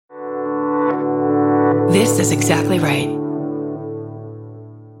This is exactly right.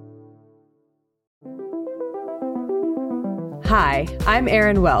 Hi, I'm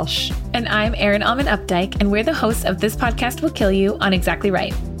Erin Welsh. And I'm Erin Alman Updike, and we're the hosts of This Podcast Will Kill You on Exactly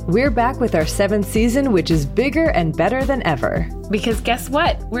Right. We're back with our 7th season, which is bigger and better than ever. Because guess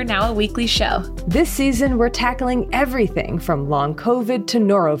what? We're now a weekly show. This season, we're tackling everything from long COVID to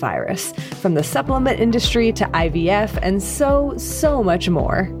norovirus, from the supplement industry to IVF, and so much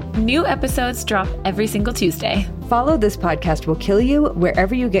more. New episodes drop every single Tuesday. Follow This Podcast Will Kill You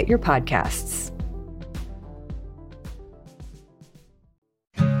wherever you get your podcasts.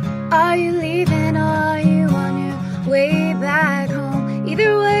 Are you leaving or are you on your way back home?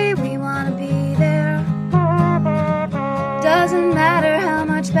 Either way, we want to be there. Doesn't matter how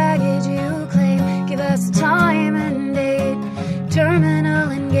much baggage you claim. Give us a time and date, terminal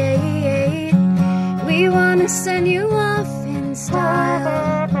and gate. We want to send you off in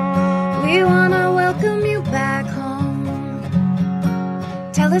style. We want to welcome you back home.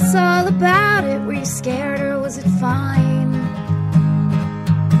 Tell us all about it. Were you scared or was it fine?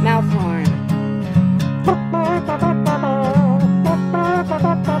 Mouth horn.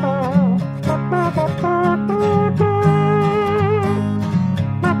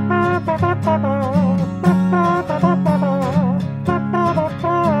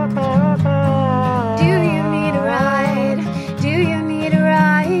 Do you need a ride? Do you need a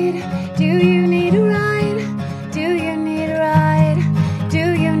ride? Do you need a ride? Do you need a ride? Do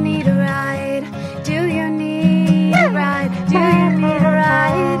you need a ride? Do you need a ride? Do you need a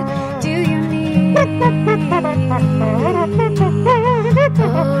ride? Do you need a ride?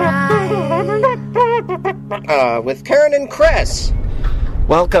 With Karen and Chris.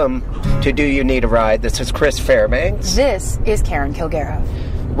 Welcome to Do You Need a Ride? This is Chris Fairbanks. This is Karen Kilgariff.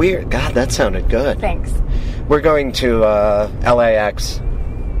 God, that sounded good. Thanks. We're going to LAX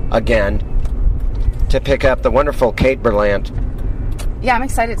again to pick up the wonderful Kate BERLANT. Yeah, I'm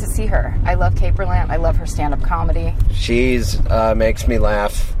excited to see her. I love Kate BERLANT. I love her stand-up comedy. She's makes me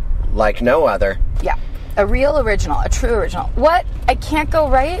laugh like no other. Yeah. A real original. A true original. What? I can't go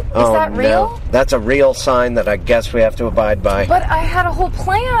right? Is that real? No. That's a real sign that I guess we have to abide by. But I had a whole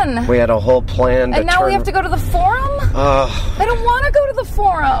plan. We had a whole plan. And now we have to go to the Forum? I don't want to go to the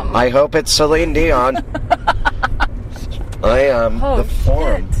Forum. I hope it's Celine Dion. The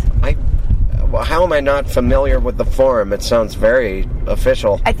Forum. Shit. How am I not familiar with the Forum? It sounds very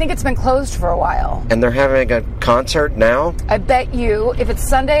official. I think it's been closed for a while. And they're having a concert now? I bet you, if it's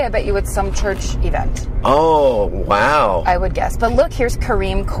Sunday, I bet you it's some church event. Oh, wow. I would guess. But look, here's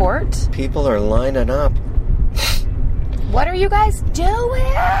Kareem People are lining up. What are you guys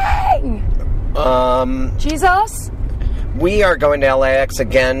doing? Jesus? We are going to LAX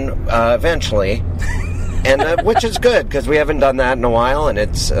again, eventually. And which is good, because we haven't done that in a while, and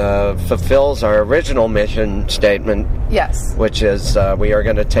it fulfills our original mission statement. Yes. Which is we are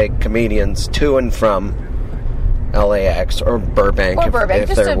going to take comedians to and from LAX or Burbank, if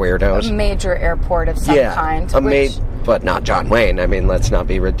they're weirdos. A major airport of some kind. But not John Wayne. I mean, let's not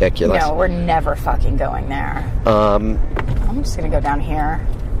be ridiculous. No, we're never fucking going there. I'm just going to go down here.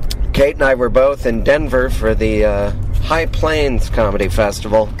 Kate and I were both in Denver for the High Plains Comedy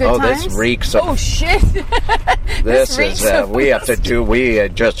Festival. Good times? This reeks of... Oh, shit. This is... we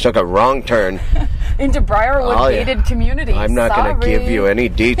just took a wrong turn. Into Briarwood gated community. I'm not going to give you any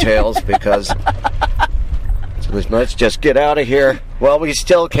details because... Let's just get out of here. Well, we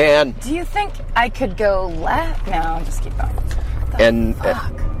still can. Do you think I could go left? No, just keep going.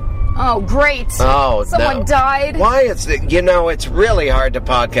 Fuck? Oh, great. Oh, Someone died. Why is it? It's really hard to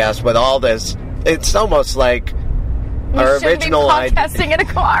podcast with all this. It's almost like our original idea. Podcasting in a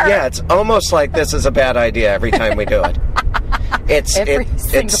car. Yeah, it's almost like this is a bad idea every time we do it. It's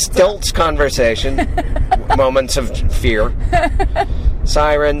stilts conversation, moments of fear,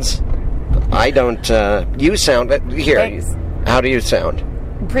 sirens. I don't. You sound here. Thanks. How do you sound?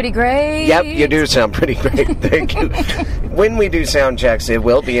 Pretty great. Yep, you do sound pretty great. Thank you. When we do sound checks, it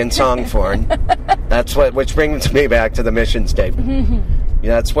will be in song form. Which brings me back to the mission statement.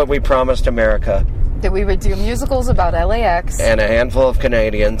 That's what we promised America. That we would do musicals about LAX. And a handful of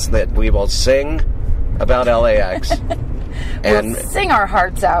Canadians that we will sing about LAX. We'll sing our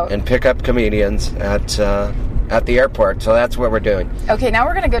hearts out. And pick up comedians at the airport. So that's what we're doing. Okay, now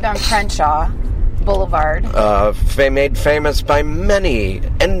we're going to go down Crenshaw Boulevard. Made famous by many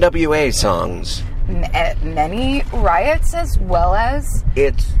NWA songs. Many riots, as well as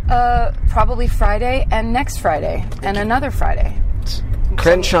it's probably Friday and next Friday and another Friday.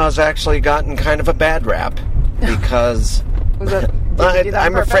 Crenshaw's actually gotten kind of a bad rap because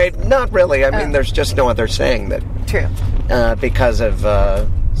I'm afraid not really. I mean, there's just no other saying that. True. Because of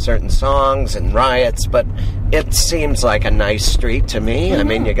certain songs and riots, but it seems like a nice street to me. I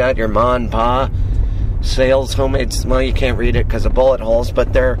mean, you got your Ma and Pa sales, homemade. Well, you can't read it because of bullet holes,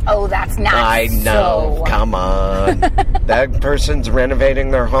 but they're... Oh, that's not I know. so... Come on. That person's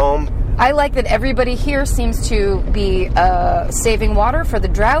renovating their home. I like that everybody here seems to be saving water for the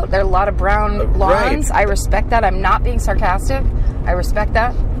drought. There are a lot of brown lawns. Right. I respect that. I'm not being sarcastic. I respect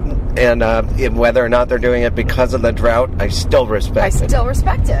that. And whether or not they're doing it because of the drought, I still respect it. I still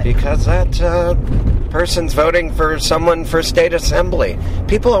respect it. Because that person's voting for someone for state assembly.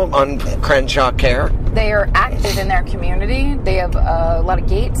 People on Crenshaw care. They are active in their community. They have a lot of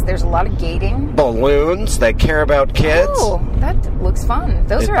gates. There's a lot of gating. Balloons. They care about kids. Oh, that looks fun.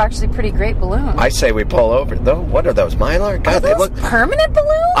 Those are actually pretty great balloons. I say we pull over. Though, what are those, Mylar? God, Are they those look permanent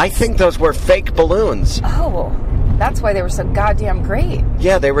balloons? I think those were fake balloons. Oh, that's why they were so goddamn great.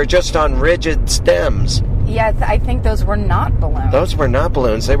 Yeah, they were just on rigid stems. Yeah, I think those were not balloons. Those were not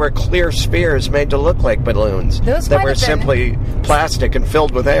balloons. They were clear spheres made to look like balloons. Those that might were have been- simply plastic and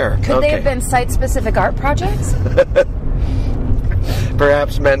filled with air. Could they have been site-specific art projects?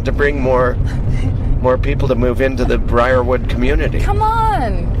 Perhaps meant to bring more people to move into the Briarwood community. Come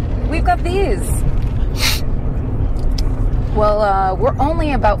on. We've got these. Well, we're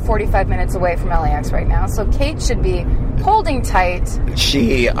only about 45 minutes away from LAX right now, so Kate should be holding tight.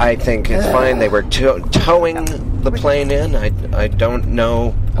 I think, is fine. They were towing the plane in. I don't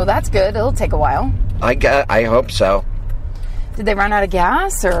know. Oh, that's good. It'll take a while. I hope so. Did they run out of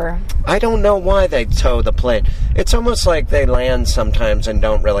gas, or? I don't know why they tow the plane. It's almost like they land sometimes and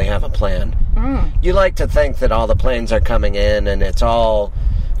don't really have a plan. You like to think that all the planes are coming in and it's all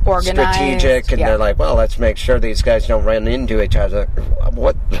Organized, strategic, and yeah. they're like, well, let's make sure these guys don't run into each other.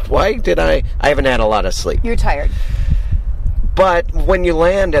 Why did I haven't had a lot of sleep. You're tired. But when you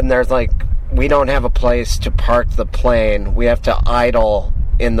land and there's like, we don't have a place to park the plane, we have to idle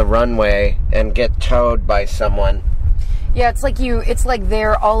in the runway and get towed by someone. Yeah, it's like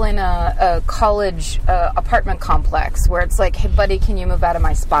they're all in a college apartment complex where it's like, hey, buddy, can you move out of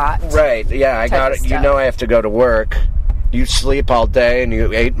my spot? Right, yeah, I got it. You know I have to go to work. You sleep all day and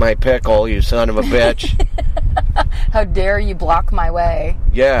you ate my pickle, you son of a bitch. How dare you block my way?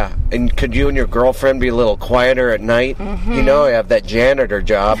 Yeah, and could you and your girlfriend be a little quieter at night? Mm-hmm. You know I have that janitor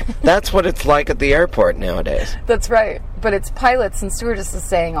job. That's what it's like at the airport nowadays. That's right. But it's pilots and stewardesses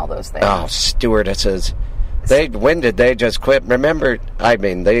saying all those things. Oh, stewardesses. When did they just quit? Remember, I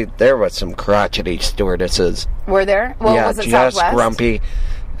mean, there was some crotchety stewardesses. Were there? Well, yeah, was it just Southwest? grumpy,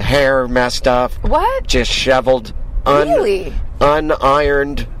 hair messed up. What? Just shoveled, Really?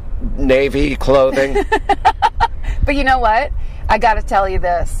 unironed navy clothing. But you know what? I got to tell you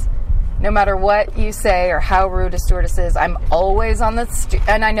this. No matter what you say or how rude a stewardess is, I'm always on the...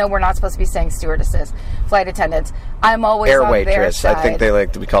 and I know we're not supposed to be saying stewardesses, flight attendants. I'm always air on waitress. their side. I think they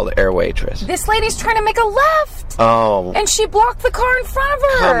like to be called air waitress. This lady's trying to make a left. Oh. And she blocked the car in front of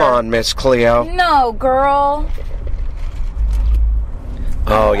her. Come on, Miss Cleo. No, girl.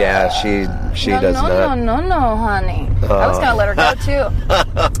 Oh, yeah, she does not. No, honey. I was going to let her go,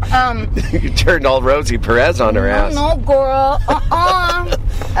 too. You turned all Rosie Perez on her ass. No, girl.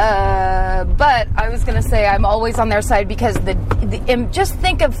 But I was going to say I'm always on their side because just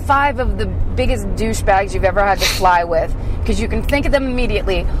think of 5 of the biggest douchebags you've ever had to fly with, because you can think of them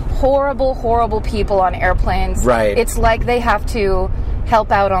immediately. Horrible, horrible people on airplanes. Right. It's like they have to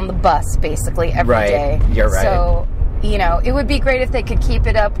help out on the bus, basically, every day. Right. You're right. So... you know, it would be great if they could keep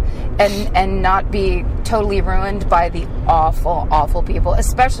it up and not be totally ruined by the awful, awful people,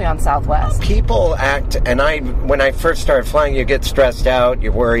 especially on Southwest. People act, and when I first started flying, you get stressed out,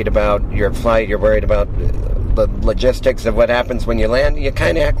 you're worried about your flight, you're worried about the logistics of what happens when you land. You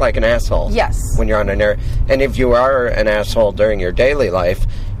kind of act like an asshole. Yes. When you're on an air. And if you are an asshole during your daily life,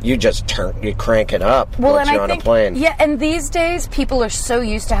 you just you crank it up once you're on a plane. Yeah, and these days, people are so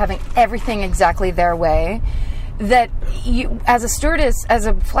used to having everything exactly their way that you, as a stewardess, as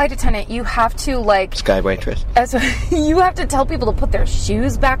a flight attendant, you have to Sky waitress. You have to tell people to put their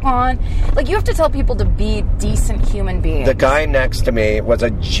shoes back on. Like, you have to tell people to be decent human beings. The guy next to me was a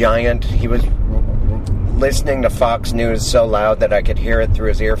giant. He was listening to Fox News so loud that I could hear it through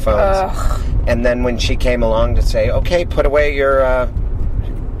his earphones. Ugh. And then when she came along to say, okay, put away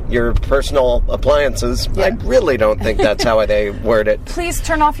your personal appliances. Yeah. I really don't think that's how they word it. Please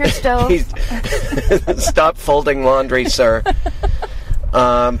turn off your stove. Stop folding laundry, sir.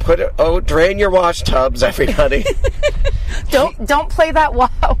 Drain your wash tubs, everybody. Don't play that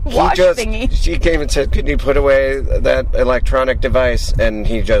wash thingy. She came and said, "Can you put away that electronic device?" And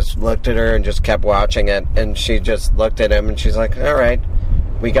he just looked at her and just kept watching it. And she just looked at him and she's like, "All right,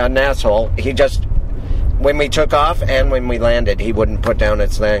 we got an asshole." when we took off and when we landed, he wouldn't put down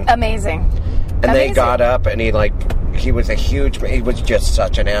his thing. Amazing. And they got up, and he was he was just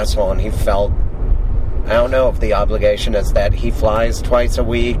such an asshole, and he felt, I don't know if the obligation is that he flies twice a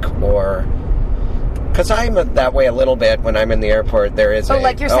week, or, because I'm that way a little bit when I'm in the airport. There is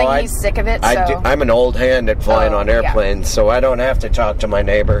like you're saying he's sick of it, so. I'm an old hand at flying on airplanes, so I don't have to talk to my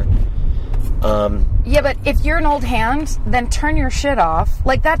neighbor. Yeah, but if you're an old hand, then turn your shit off.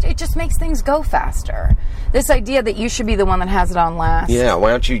 Like that, it just makes things go faster. This idea that you should be the one that has it on last. Yeah,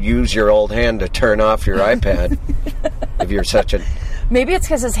 why don't you use your old hand to turn off your iPad if you're such a... Maybe it's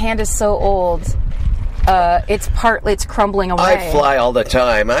because his hand is so old. It's crumbling away. I fly all the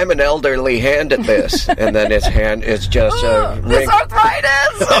time. I'm an elderly hand at this. And then his hand is just this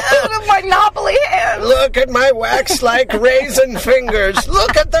arthritis! My knobbly hand! Look at my wax-like raisin fingers.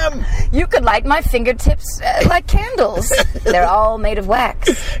 Look at them! You could light my fingertips like candles. They're all made of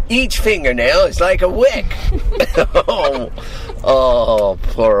wax. Each fingernail is like a wick. Oh,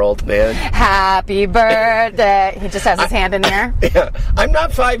 poor old man. Happy birthday. He just has his hand in there. Yeah. I'm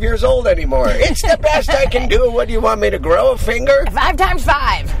not 5 years old anymore. It's the best I can do. What do you want me to grow a finger? 5 times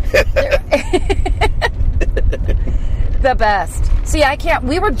 5. The best. See, I can't.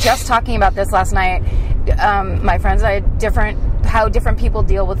 We were just talking about this last night. My friends and I, how different people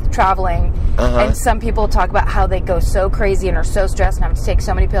deal with traveling. And some people talk about how they go so crazy and are so stressed and have to take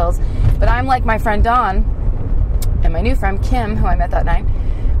so many pills. But I'm like my friend Dawn and my new friend Kim, who I met that night.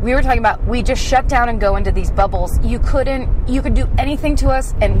 We were talking about, we just shut down and go into these bubbles. You could do anything to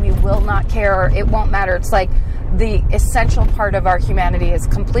us and we will not care. It won't matter. It's like the essential part of our humanity is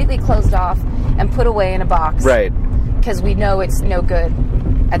completely closed off and put away in a box. Right. Because we know it's no good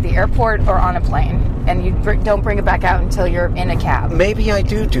at the airport or on a plane. And you don't bring it back out until you're in a cab. Maybe I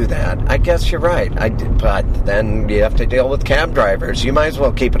do that. I guess you're right. But then you have to deal with cab drivers. You might as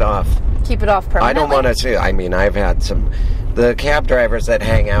well keep it off. Keep it off permanently? I don't want to see. I mean, I've had some... The cab drivers that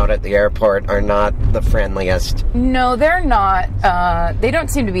hang out at the airport are not the friendliest. No, they're not. They don't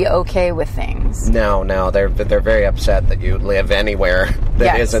seem to be okay with things. No, they're very upset that you live anywhere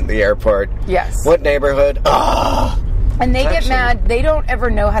that isn't the airport. Yes. What neighborhood? Oh! And they get mad. They don't ever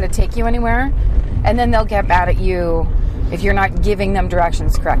know how to take you anywhere. And then they'll get mad at you if you're not giving them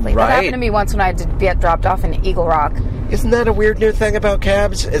directions correctly. Right. That happened to me once when I had to get dropped off in Eagle Rock. Isn't that a weird new thing about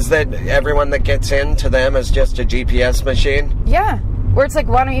cabs? Is that everyone that gets into them is just a GPS machine? Yeah. Where it's like,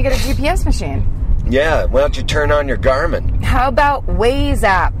 why don't you get a GPS machine? Yeah, why don't you turn on your Garmin? How about Waze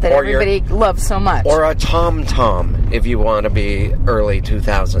app that everybody loves so much? Or a TomTom, if you want to be early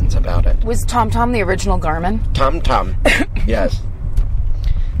 2000s about it. Was TomTom the original Garmin? TomTom, yes.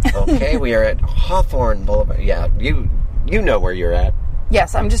 Okay, we are at Hawthorne Boulevard. Yeah, you know where you're at.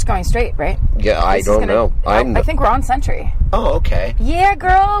 Yes, I'm just going straight, right? Yeah, I don't know. I think we're on Century. Oh, okay. Yeah,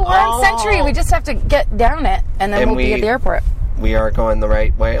 girl, we're on Century. We just have to get down it, and then we'll be at the airport. We are going the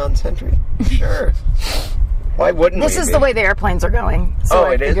right way on Century. Sure. Why wouldn't we? This is the way the airplanes are going.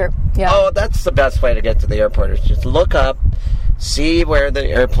 So it is? Yeah. Oh, that's the best way to get to the airport, is just look up, see where the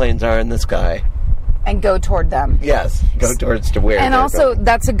airplanes are in the sky. And go toward them. Yes, go towards to where. And also,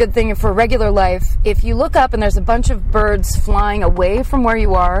 that's a good thing for regular life. If you look up and there's a bunch of birds flying away from where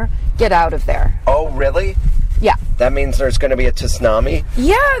you are, get out of there. Oh, really? Yeah. That means there's going to be a tsunami?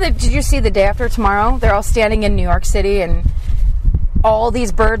 Yeah. Did you see the day after tomorrow? They're all standing in New York City, and all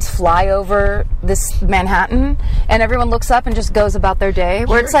these birds fly over this Manhattan, and everyone looks up and just goes about their day.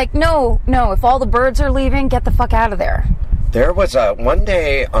 Where it's like, no, if all the birds are leaving, get the fuck out of there. There was one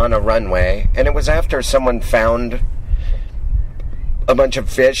day on a runway, and it was after someone found a bunch of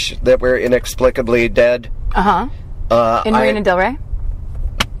fish that were inexplicably dead. In Marina Del Rey?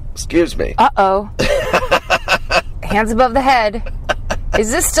 Excuse me. Uh-oh. Hands above the head. Is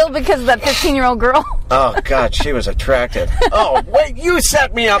this still because of that 15-year-old girl? Oh, God, she was attractive. Oh, wait, you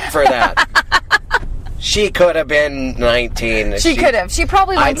set me up for that. She could have been 19. She could have. She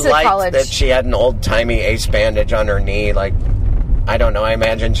probably went to college. I liked that she had an old-timey ace bandage on her knee. Like, I don't know. I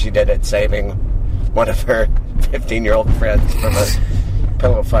imagine she did it saving one of her 15-year-old friends from a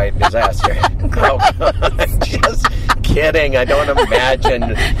pillow fight disaster. Oh, just kidding. I don't imagine.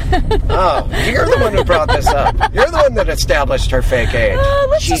 Oh, you're the one who brought this up. You're the one that established her fake age.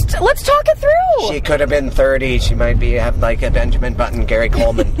 Let's talk it through. She could have been 30. She might have like a Benjamin Button, Gary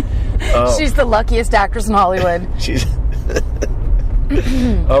Coleman. Oh. She's the luckiest actress in Hollywood. She's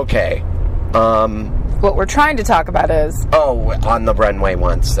okay. What we're trying to talk about is... Oh, on the runway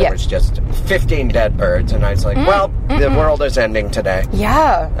once, there was just 15 dead birds, and I was like, the world is ending today.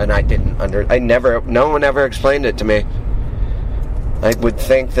 Yeah. And no one ever explained it to me. I would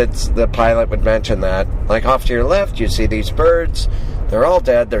think that the pilot would mention that. Like, off to your left, you see these birds. They're all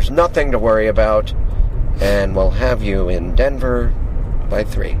dead. There's nothing to worry about. and we'll have you in Denver by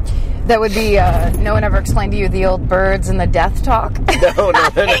 3. That would be, no one ever explained to you the old birds and the death talk? No.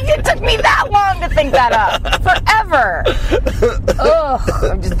 It took me that long to think that up. Forever. Ugh,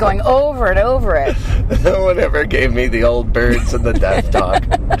 I'm just going over and over it. No one ever gave me the old birds and the death talk.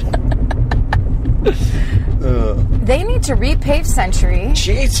 They need to repave Century.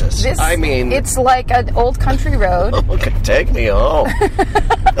 Jesus. It's like an old country road. Okay, take me home.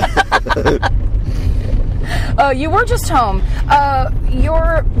 You were just home.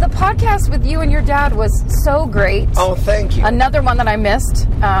 The podcast with you and your dad was so great. Oh, thank you. Another one that I missed,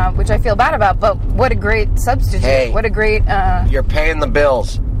 which I feel bad about, but what a great substitute. Hey, what a great... you're paying the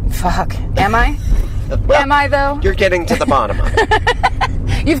bills. Fuck. Am I? Well, am I, though? You're getting to the bottom of it.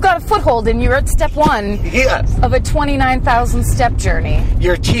 You've got a foothold, and you're at step 1 yes. of a 29,000-step journey.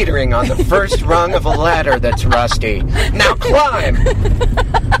 You're teetering on the first rung of a ladder that's rusty. Now climb!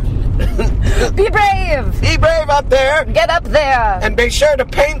 Be brave! Be brave up there! Get up there! And be sure to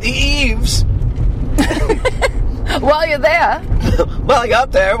paint the eaves! While you're there. While you're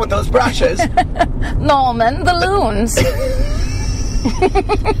up there with those brushes. Norman, the loons.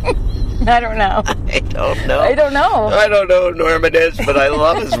 I don't know. I don't know. I don't know. I don't know who Norman is, but I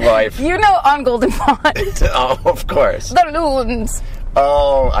love his wife. You know on Golden Pond. Oh, of course. The loons.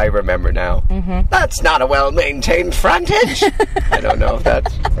 Oh, I remember now. Mm-hmm. That's not a well-maintained frontage. I don't know if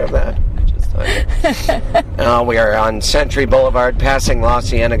that's from that. We are on Century Boulevard, passing La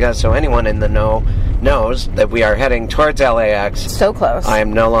Cienega, so anyone in the know knows that we are heading towards LAX. So close. I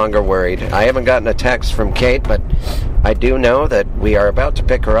am no longer worried. I haven't gotten a text from Kate, but I do know that we are about to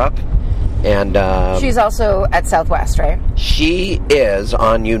pick her up. And she's also at Southwest, right? She is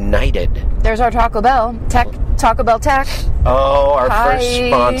on United. There's our Taco Bell. Taco Bell Tech. Oh, our Hi. first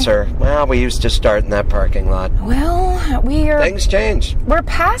sponsor. Well, we used to start in that parking lot. Well, Things change. We're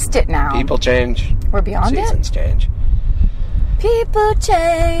past it now. People change. We're beyond Seasons change. People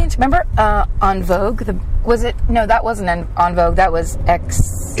change. Remember On Vogue? No, that wasn't On Vogue. That was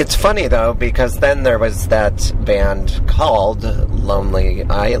It's funny, though, because then there was that band called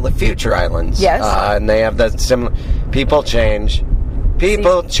Future Islands. Yes. And they have that similar... People change.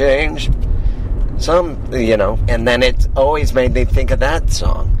 People change. And then it always made me think of that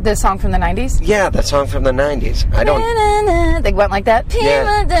song. The song from the 90s? Yeah, the song from the 90s. They went like that.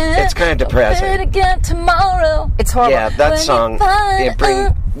 Yeah, it's kind of depressing. Again tomorrow. It's horrible. Yeah, that song,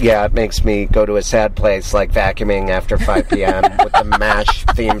 it makes me go to a sad place, like vacuuming after 5 p.m. with the MASH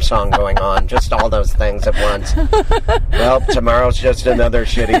theme song going on. Just all those things at once. Well, tomorrow's just another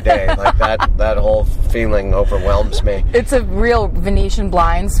shitty day. Like that whole feeling overwhelms me. It's a real Venetian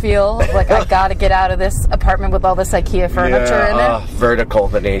Blinds feel. Like, I gotta get out of this apartment with all this IKEA furniture in it. Vertical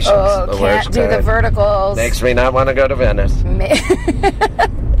Venetians. Oh, the can't worst do kind. the verticals. Makes me not want to go to Venice.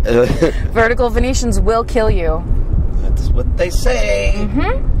 Vertical Venetians will kill you. That's what they say.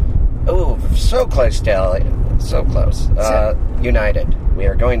 Mm-hmm. Oh, so close to LA. So close. United. We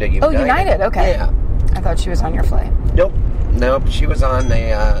are going to United. Oh, United. Okay. Yeah. I thought she was on your flight. Nope. She was on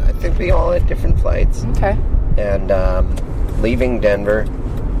I think we all had different flights. Okay. And leaving Denver.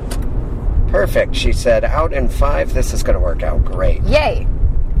 Perfect. She said, out in 5, this is going to work out great. Yay.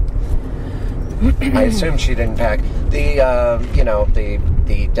 I assume she didn't pack. The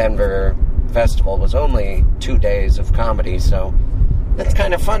Denver festival was only 2 days of comedy, so it's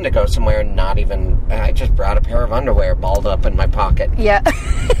kind of fun to go somewhere and not even... I just brought a pair of underwear balled up in my pocket. Yeah.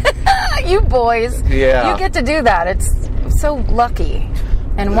 You boys. Yeah. You get to do that. It's so lucky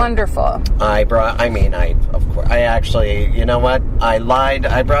and wonderful. I actually, you know what? I lied.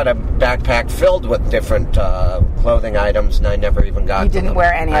 I brought a backpack filled with different clothing items, and I never even got to them. You didn't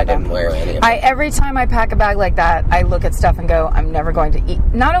wear any of them? I didn't wear any of them. Every time I pack a bag like that, I look at stuff and go, I'm never going to eat.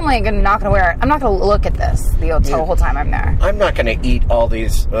 Not only am I not going to wear it, I'm not going to look at this the whole time I'm there. I'm not going to eat all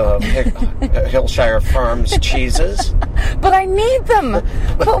these Hillshire Farms cheeses. But I need them.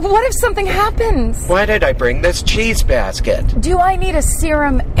 But what if something happens? Why did I bring this cheese basket? Do I need a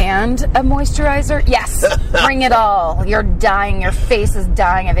serum and a moisturizer? Yes. Bring it all. You're dying. Your face is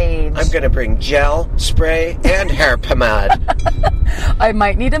dying of age. I'm going to bring gel, spray, and hair pomade. I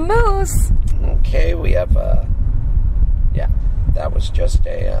might need a mousse. Okay, we have, that was just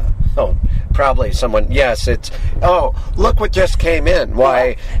probably someone, yes, look what just came in.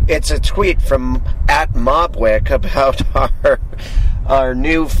 Why, it's a tweet from @Mobwick about our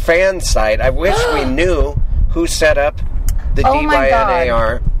new fan site. I wish we knew who set up the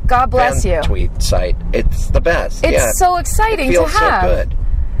DYNAR God bless fan you. tweet site. It's the best. It's so exciting it feels to have. So good.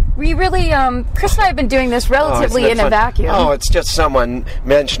 We really, Chris and I have been doing this relatively in a vacuum. Oh, it's just someone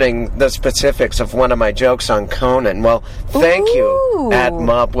mentioning the specifics of one of my jokes on Conan. Well, thank you,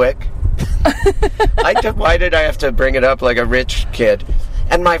 @Mobwick. Why did I have to bring it up like a rich kid?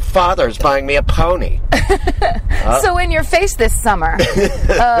 And my father's buying me a pony. So in your face this summer,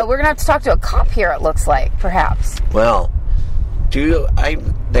 we're going to have to talk to a cop here, it looks like, perhaps. Well,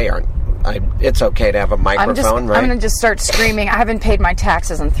 they aren't. It's okay to have a microphone, right? I'm going to just start screaming, I haven't paid my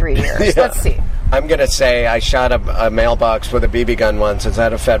taxes in 3 years. Yeah. Let's see. I'm going to say I shot a mailbox with a BB gun once. Is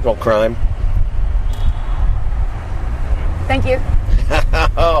that a federal crime? Thank you.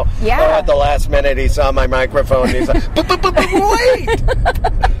 Oh, at the last minute he saw my microphone and he's like, wait!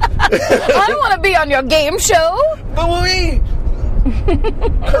 I don't want to be on your game show. But wait!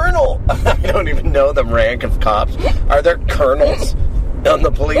 Colonel! I don't even know the rank of cops. Are there colonels on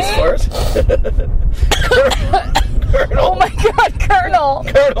the police force? Colonel. Oh my God, Colonel!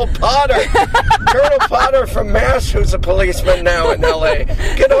 Colonel Potter! Colonel Potter from Mass, who's a policeman now in L.A.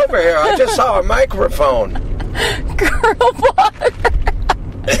 Get over here, I just saw a microphone. Colonel Potter!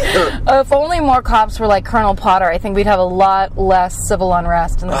 If only more cops were like Colonel Potter, I think we'd have a lot less civil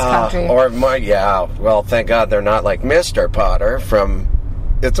unrest in this country. Well, thank God they're not like Mr. Potter from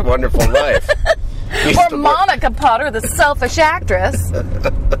It's a Wonderful Life. Or Monica Potter, the selfish actress.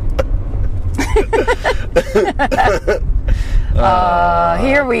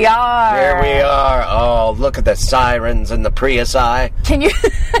 Here we are. Here we are. Oh, look at the sirens and the Prius-I. Can you...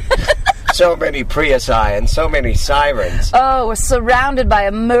 So many Prius-I and so many sirens. Oh, we're surrounded by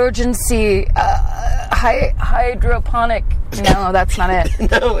emergency hydroponic... No, that's not it.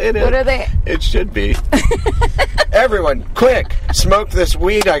 No, it is. What are they? It should be. Everyone, quick, smoke this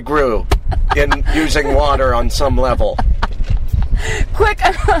weed I grew in using water on some level. Quick,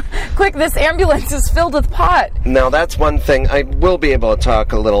 this ambulance is filled with pot. Now, that's one thing. I will be able to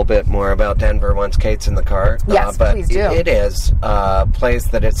talk a little bit more about Denver once Kate's in the car. Yes, but please do. It is a place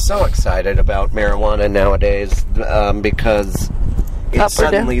that is so excited about marijuana nowadays because it's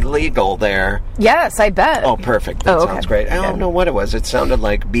suddenly legal there. Yes, I bet. Oh, perfect. That sounds great. I don't know what it was. It sounded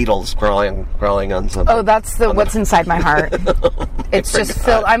like beetles crawling on something. Oh, that's what's inside my heart. It's just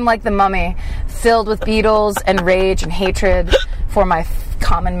filled. I'm like the mummy, filled with beetles and rage and hatred for my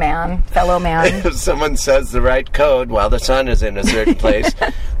common man, fellow man. If someone says the right code while the sun is in a certain place,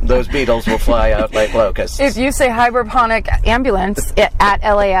 those beetles will fly out like locusts. If you say hydroponic ambulance at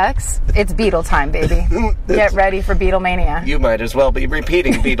LAX, it's beetle time, baby. Get ready for beetle mania. You might as well be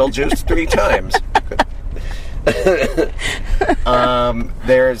repeating Beetlejuice 3 times.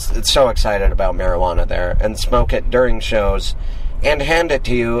 It's so excited about marijuana there, and smoke it during shows and hand it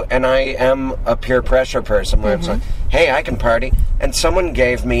to you, and I am a peer pressure person where it's like, hey, I can party. And someone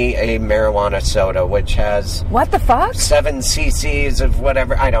gave me a marijuana soda, which has... What the fuck? 7 cc's of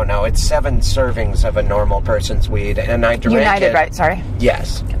whatever, I don't know. It's 7 servings of a normal person's weed, and I drank United, right? Sorry.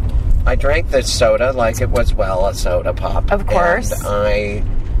 Yes. I drank this soda like it was, a soda pop. Of course. And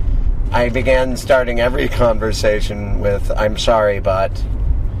I began starting every conversation with, I'm sorry, but...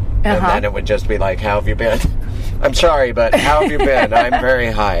 And then it would just be like, how have you been? I'm sorry, but how have you been? I'm very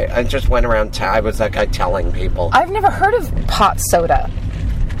high. I just went around I was that guy telling people. I've never heard of pot soda.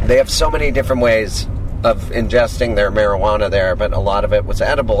 They have so many different ways of ingesting their marijuana there, but a lot of it was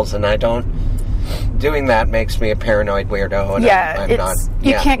edibles, and doing that makes me a paranoid weirdo, and I'm not.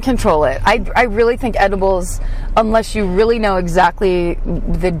 You can't control it. I really think edibles, unless you really know exactly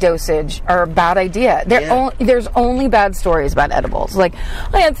the dosage, are a bad idea. There's only bad stories about edibles. Like,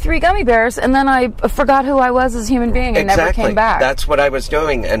 I had 3 gummy bears, and then I forgot who I was as a human being and never came back. That's what I was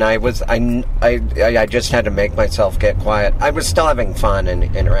doing, and I just had to make myself get quiet. I was still having fun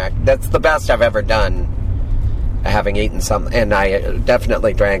and interact. That's the best I've ever done, having eaten some, and I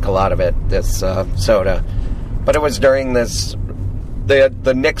definitely drank a lot of it, this soda. But it was during this,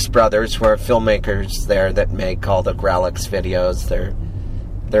 the Nix brothers, who are filmmakers there that make all the Gralix videos.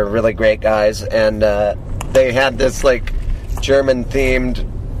 They're really great guys, and they had this like German-themed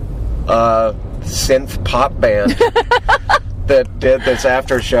synth pop band that did this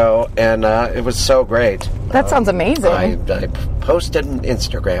after show, and it was so great. That sounds amazing. I posted an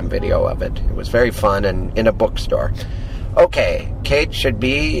Instagram video of it. It was very fun and in a bookstore. Okay, Kate should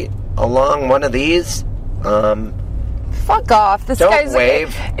be along one of these. Fuck off. This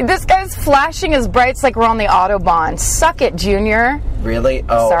guy's flashing his brights like we're on the Autobahn. Suck it, Junior. Really?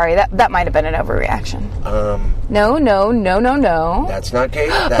 Oh. Sorry, that might have been an overreaction. No. That's not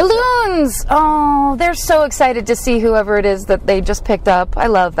Kate. Balloons! Oh, they're so excited to see whoever it is that they just picked up. I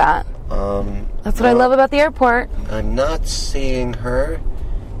love that. That's what I love about the airport. I'm not seeing her.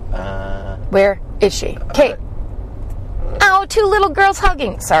 Where is she? Kate. Oh, 2 little girls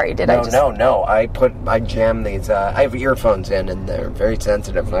hugging. Sorry, No. I jam these. I have earphones in, and they're very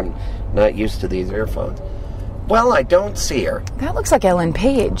sensitive. I'm not used to these earphones. Well, I don't see her. That looks like Ellen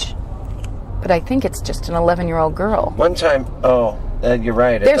Page. but I think it's just an 11-year-old girl. One time, you're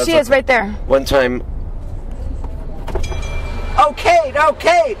right. There she is, right there. One time. Oh, Kate! Oh,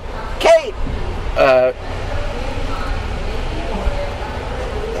 Kate! Kate!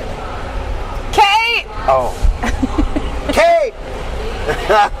 Kate! Oh. Kate!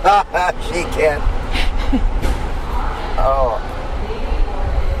 She can't. Oh.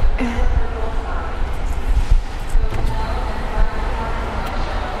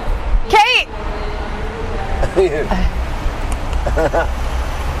 Kate!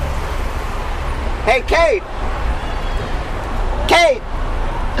 Hey, Kate! Kate!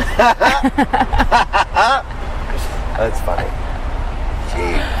 That's funny.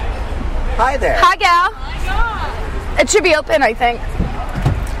 Gee. Hi there. Hi, gal. It should be open, I think.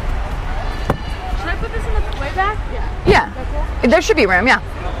 Should I put this in the way back? Yeah. There should be room, yeah.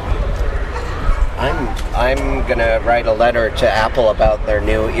 I'm gonna write a letter to Apple about their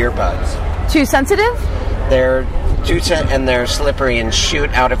new earbuds. Too sensitive? They're and they're slippery and shoot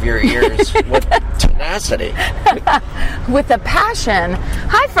out of your ears with tenacity. With a passion.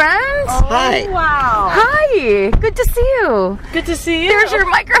 Hi, friends. Hi. Wow. Hi. Good to see you. Good to see you. There's your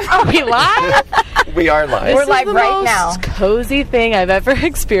microphone. Are we live? We are live. We're live right now. This is the most cozy thing I've ever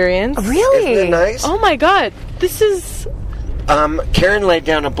experienced. Really? Isn't it nice? Oh my god. This is... Karen laid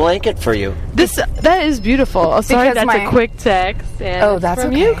down a blanket for you. That is beautiful. Oh, sorry, Because that's a quick text. And that's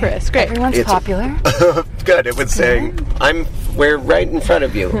from okay. you, Chris. Great. Everyone's popular. Good. It was saying, we're right in front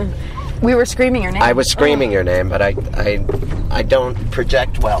of you. We were screaming your name. I was screaming your name, but I don't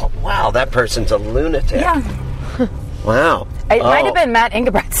project well. Wow, that person's a lunatic. Yeah. Wow. It might have been Matt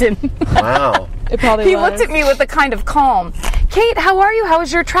Ingebretson. Wow. It probably He was. looked at me with a kind of calm. Kate, how are you? How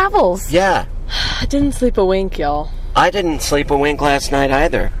was your travels? Yeah. I didn't sleep a wink, y'all. I didn't sleep a wink last night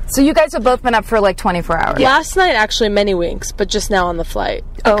either. So you guys have both been up for like 24 hours. Last night, actually, many winks, but just now on the flight.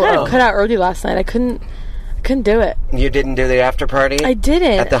 I kind of cut out early last night. I couldn't do it. You didn't do the after party? I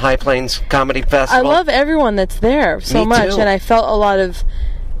didn't. At the High Plains Comedy I Festival? love everyone that's there so Me much, too. and I felt a lot of,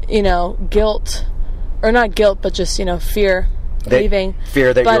 guilt, or not guilt, but just fear leaving.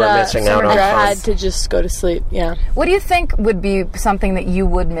 Fear that you were missing out on I fun. had to just go to sleep. Yeah, What do you think would be something that you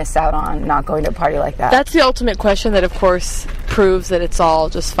would miss out on not going to a party like that? that's the ultimate question. That of course proves that it's all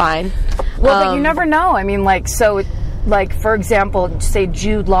just fine. Well, but you never know. I mean, for example, say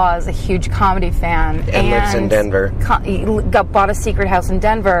Jude Law is a huge comedy fan And lives in Denver. He bought a secret house in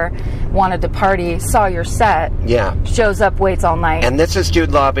Denver, wanted to party, saw your set, Yeah. shows up, waits all night. And this is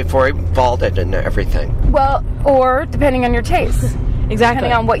Jude Law before he balded and everything. Well, or depending on your taste. Exactly.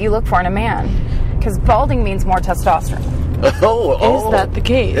 Depending on what you look for in a man. Because balding means more testosterone. Oh. Is that the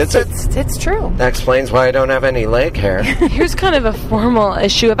case? Is it? It's true. That explains why I don't have any leg hair. Here's kind of a formal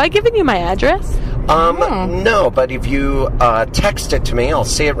issue. Have I given you my address? No, but if you text it to me, I'll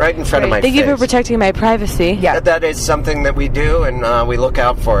see it right in front of my Thank face. you for protecting my privacy. Yeah. That is something that we do, and we look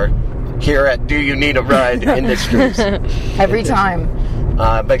out for here at Do You Need a Ride Industries. Every time.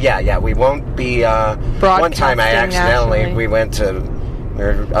 But yeah, we won't be... one time I accidentally, we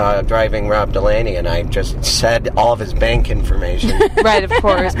were driving Rob Delaney, and I just said all of his bank information. Right, of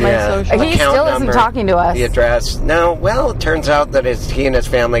course. My social. He Account still number, isn't talking to us. The address. No, well, it turns out that he and his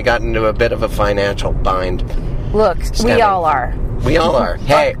family got into a bit of a financial bind. Look, we all are. We all are.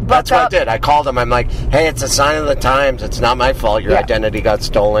 Hey, that's what I did. I called him. I'm like, hey, it's a sign of the times. It's not my fault. Your identity got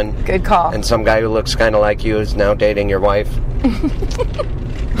stolen. Good call. And some guy who looks kind of like you is now dating your wife.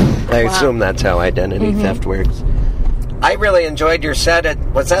 I assume that's how identity theft works. I really enjoyed your set at,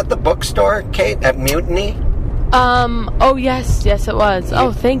 was that the bookstore, Kate, at Mutiny? Oh, yes, it was.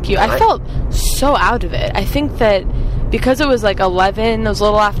 Oh, thank you. I felt so out of it. I think that because it was like 11, it was a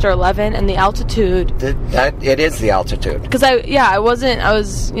little after 11, and the altitude. It is the altitude. Because I wasn't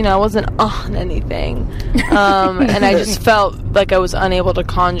on anything. And I just felt like I was unable to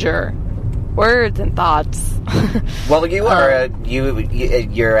conjure words and thoughts. Well, you are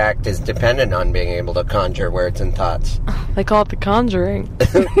your act is dependent on being able to conjure words and thoughts. They call it The Conjuring.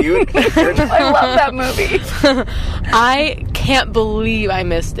 I love that movie. I can't believe I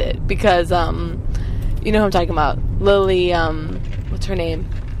missed it because, you know who I'm talking about. Lily, what's her name?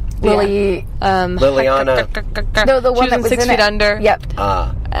 Lily. Liliana. No, the one she that was in was 6 in Feet it. Under. Yep.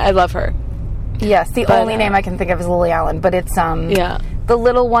 I love her. Yes, the only name I can think of is Lily Allen, but it's the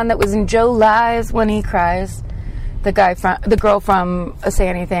little one that was in Joe Lies When He Cries. The girl from Say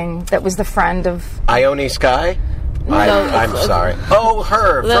Anything that was the friend of Ione Skye? I'm sorry. Oh,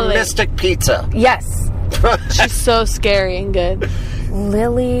 her Lily. from Mystic Pizza. Yes. She's so scary and good.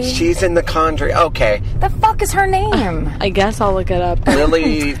 Lily. She's in The Conjuring. Okay. The fuck is her name? I guess I'll look it up.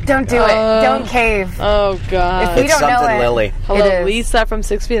 Lily. Don't do it. Don't cave. Oh, God. If we It's don't know something it, Lily. Hello, it is. Lisa from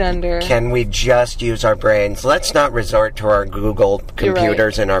 6 Feet Under. Can we just use our brains? Let's not resort to our Google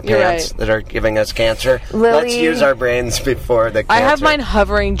computers in our pants that are giving us cancer. Lily. Let's use our brains before the cancer. I have mine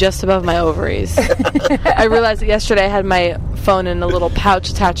hovering just above my ovaries. I realized that yesterday I had my phone in a little pouch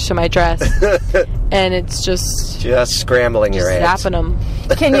attached to my dress. And it's just scrambling your eggs. zapping them.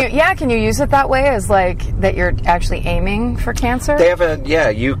 Can you use it that way as like that you're actually aiming for cancer? They have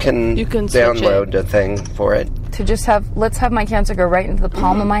you can download a thing for it. To just let's have my cancer go right into the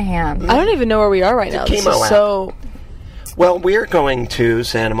palm of my hand. I don't even know where we are right now. This chemo is so... Well, we're going to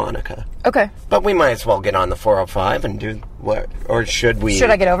Santa Monica. Okay. But we might as well get on the 405 and do what? Or should we? Should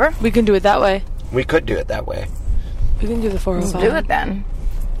I get over? We can do it that way. We could do it that way. We can do the 405. Let's do it then.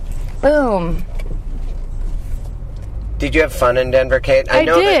 Boom. Did you have fun in Denver, Kate? I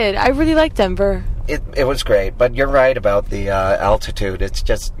did. I really liked Denver. It was great, but you're right about the altitude. It's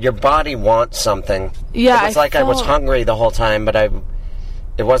just your body wants something. Yeah, it was I was hungry the whole time, but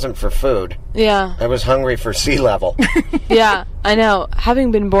it wasn't for food. Yeah. I was hungry for sea level. Yeah, I know.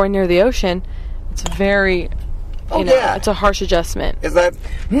 Having been born near the ocean, it's very... it's a harsh adjustment. Is that...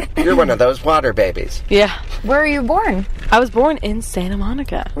 You're one of those water babies. Yeah. Where are you born? I was born in Santa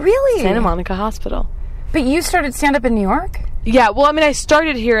Monica. Really? Santa Monica Hospital. But you started stand-up in New York? Yeah, well, I mean, I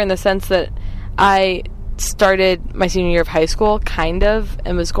started here in the sense that I started my senior year of high school, kind of,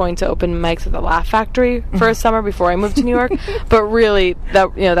 and was going to open mics at the Laugh Factory for a summer before I moved to New York. But really,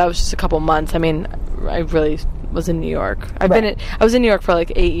 that was just a couple months. I mean, I really was in New York. I was in New York for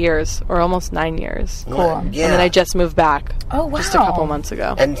like 8 years, or almost 9 years. Cool. Yeah. And then I just moved back. Oh, wow. Just a couple months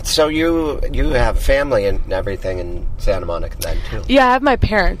ago. And so you have family and everything in Santa Monica then, too. Yeah, I have my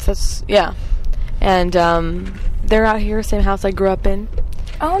parents. And they're out here, same house I grew up in.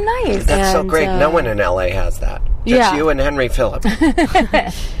 Oh, nice. That's so great. No one in LA has that. Just you and Henry Phillip.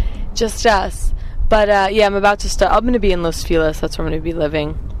 Just us. But, I'm about to start. I'm going to be in Los Feliz. That's where I'm going to be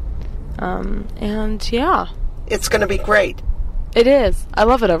living. It's going to be great. It is. I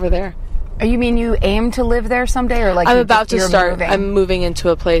love it over there. You mean you aim to live there someday? Or like I'm about to start. Moving? I'm moving into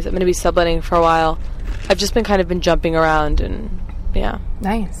a place. I'm going to be subletting for a while. I've just been kind of jumping around and,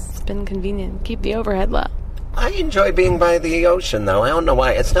 Nice. It's been convenient. Keep the overhead low. I enjoy being by the ocean, though. I don't know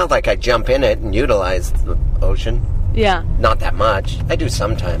why. It's not like I jump in it and utilize the ocean. Yeah. Not that much. I do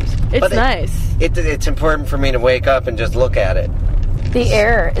sometimes. It's nice. It's important for me to wake up and just look at it. The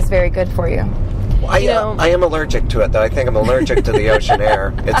air is very good for you. I am allergic to it, though. I think I'm allergic to the ocean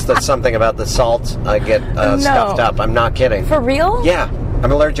air. It's something about the salt I get stuffed up. I'm not kidding. For real? Yeah.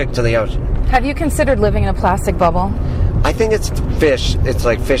 I'm allergic to the ocean. Have you considered living in a plastic bubble? I think it's fish. It's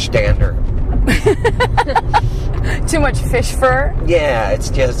like fish dander. Too much fish fur? Yeah, it's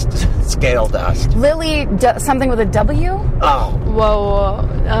just scale dust. Lily, something with a W? Oh. Whoa.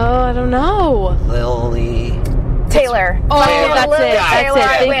 Oh, I don't know. Lily. Taylor. Oh, Taylor. that's it. Taylor,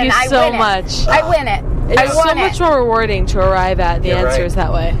 That's it. Thank you so much. I win it. It's so much more rewarding to arrive at the answers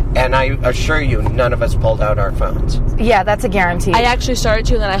that way. And I assure you, none of us pulled out our phones. Yeah, that's a guarantee. I actually started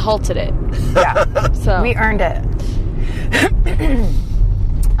to, and then I halted it. Yeah. So we earned it.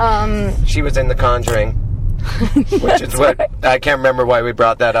 She was in The Conjuring, which is what I can't remember why we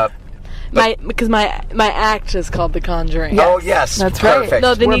brought that up. Because my act is called The Conjuring. Yes. Oh yes, that's perfect. Right.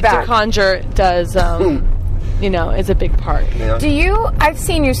 No, the need to conjure does. Is a big part. Yeah. I've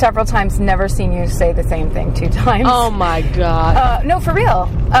seen you several times, never seen you say the same thing 2 times. Oh my God. No, for real.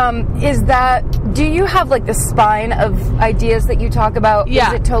 Do you have like the spine of ideas that you talk about? Yeah.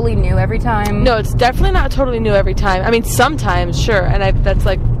 Is it totally new every time? No, it's definitely not totally new every time. I mean, sometimes, sure. And that's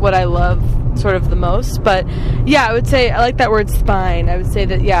like what I love sort of the most. But yeah, I would say I like that word spine. I would say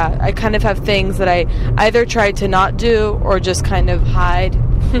that, I kind of have things that I either try to not do or just kind of hide.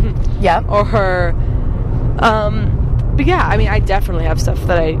 Yeah. Or but yeah, I mean, I definitely have stuff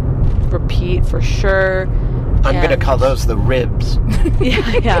that I repeat for sure. I'm going to call those the ribs.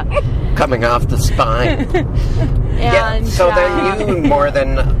 Yeah. Coming off the spine. So then you, more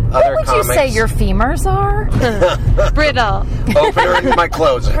than other what would comics. you say your femurs are? Brittle. Opener and my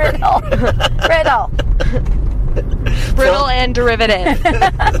closer. Brittle and derivative.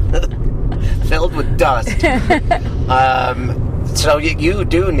 Filled with dust. So you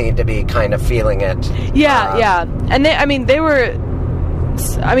do need to be kind of feeling it. Yeah. And they were...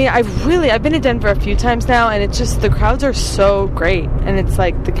 I've been to Denver a few times now, and it's just, the crowds are so great. And it's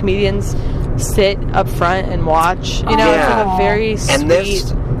like the comedians sit up front and watch. It's like a very sweet... And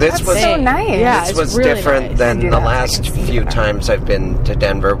this was so nice. Yeah, this was really different nice. than the last few times I've been to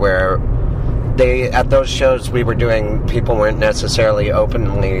Denver, where at those shows we were doing, people weren't necessarily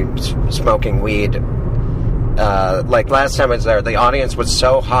openly smoking weed. Like last time I was there, the audience was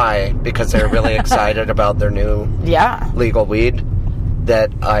so high because they were really excited about their new legal weed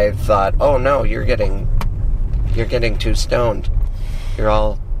that I thought, oh no, you're getting too stoned. You're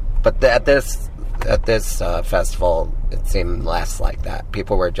all, but at this festival, it seemed less like that.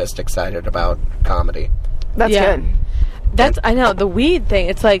 People were just excited about comedy. That's good. I know, the weed thing,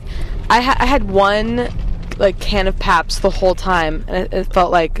 it's like, I had one, like, can of Pabst the whole time, and it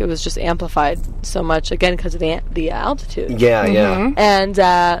felt like it was just amplified so much, again, because of the altitude. Yeah, yeah. And,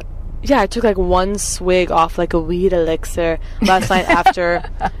 I took, like, one swig off, like, a weed elixir last night after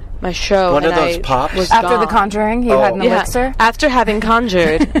my show. One of those pops? Was After gone. The Conjuring, you had an elixir? After having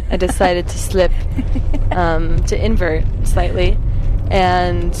conjured, I decided to slip, to invert slightly,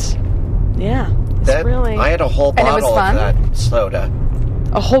 and, I had a whole bottle of that soda.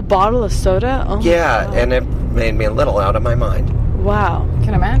 A whole bottle of soda? Oh yeah, my God. and it made me a little out of my mind. Wow. I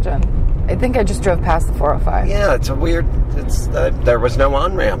can imagine. I think I just drove past the 405. Yeah, it's a weird... there was no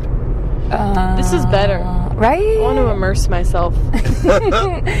on-ramp. This is better. Right? I want to immerse myself.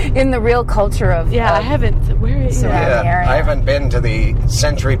 In the real culture of... Yeah, I haven't... Where is surrounding area. I haven't been to the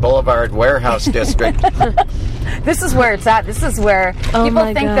Century Boulevard warehouse district. This is where it's at. This is where people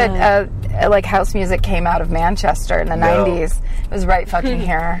think that like house music came out of Manchester in the 90s. It was right fucking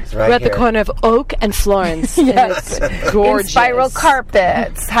here. Right We're at the here. corner of Oak and Florence. Yes. And it's gorgeous. In spiral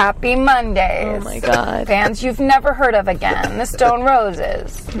carpets. Happy Mondays. Oh my God. Bands you've never heard of again. The Stone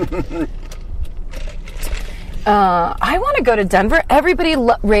Roses. I want to go to Denver. Everybody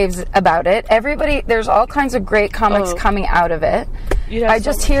raves about it. There's all kinds of great comics coming out of it. I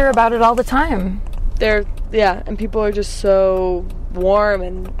just hear about it all the time. And people are just so warm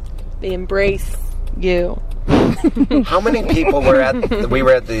and they embrace you. How many people were we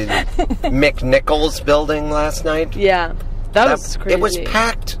were at the McNichols building last night? Yeah. That was crazy. It was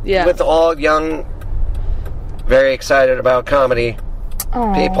packed with all young, very excited about comedy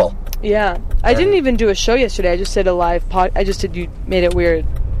people. Yeah. I didn't even do a show yesterday. I just did a live pod. You made it weird.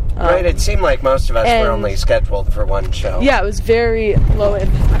 Right, it seemed like most of us were only scheduled for one show. Yeah, it was very low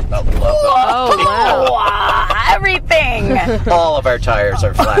impact. Oh, wow. Everything. All of our tires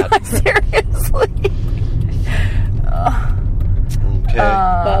are flat. Seriously. Okay.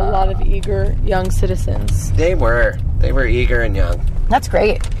 But a lot of eager young citizens. They were eager and young. That's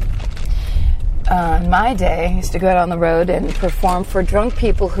great. In my day, I used to go out on the road and perform for drunk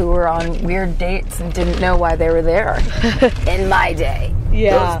people who were on weird dates and didn't know why they were there. In my day.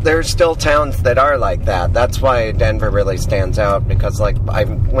 Yeah. There's still towns that are like that. That's why Denver really stands out, because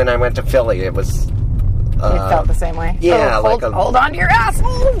when I went to Philly, it was... it felt the same way. Yeah. Hold on to your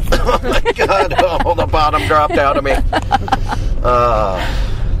asshole. Oh my God. Oh, the bottom dropped out of me.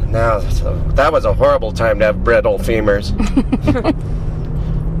 That was a horrible time to have brittle femurs.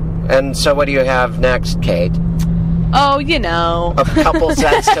 And so what do you have next, Kate? Oh, you know. A couple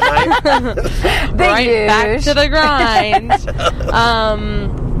sets tonight? Back to the grind.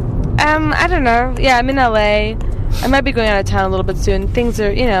 I don't know. Yeah, I'm in LA. I might be going out of town a little bit soon. Things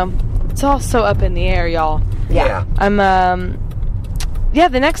are, it's all so up in the air, y'all. Yeah. I'm,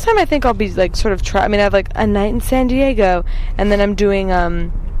 the next time I think I'll be, like, sort of I have, like, a night in San Diego, and then I'm doing,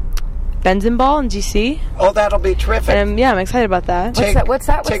 Benzenball in DC. Oh, that'll be terrific. And I'm excited about that. What's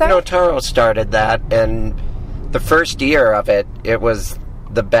that? Tig Notaro started that, and the first year of it, it was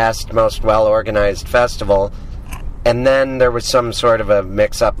the best, most well-organized festival. And then there was some sort of a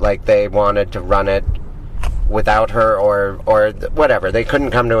mix-up, like they wanted to run it without her or whatever. They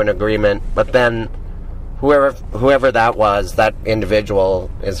couldn't come to an agreement. But then whoever that was, that individual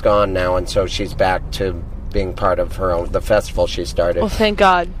is gone now, and so she's back to being part of the festival she started. Well, thank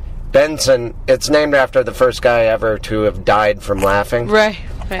God. Benson, it's named after the first guy ever to have died from laughing. Right.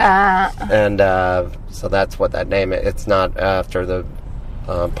 And so that's what that name is. It's not after the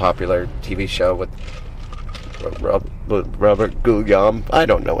popular TV show with Robert Guillaume. I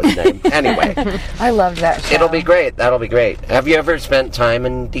don't know his name. Anyway. I love that show. It'll be great. That'll be great. Have you ever spent time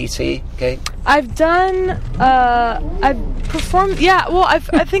in D.C., Kate? I've done, I've performed, I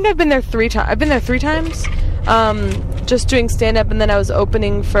think I've been there 3 times. I've been there 3 times. Just doing stand-up, and then I was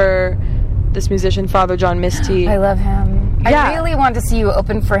opening for this musician, Father John Misty. I love him. Yeah. I really wanted to see you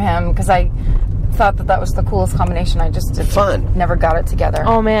open for him, because I thought that was the coolest combination. I just never got it together.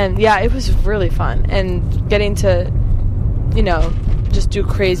 Oh, man. Yeah, it was really fun. And getting to, just do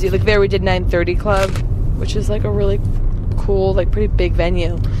crazy. Like, there we did 930 Club, which is, like, a really cool, like, pretty big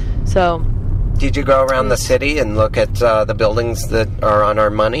venue. So... Did you go around the city and look at the buildings that are on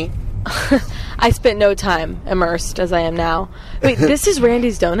our money? I spent no time immersed as I am now. Wait, this is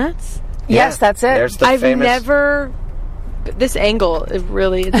Randy's Donuts? Yes, that's it. There's the I've famous... never... This angle is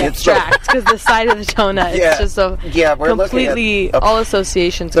really abstract because the side of the donut is just so we're completely all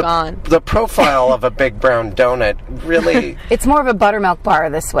associations gone. The profile of a big brown donut really... It's more of a buttermilk bar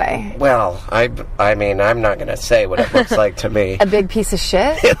this way. Well, I mean, I'm not going to say what it looks like to me. A big piece of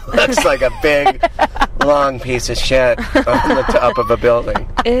shit? It looks like a big, long piece of shit on the top of a building.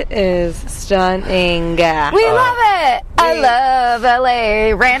 It is stunning. We love it. I love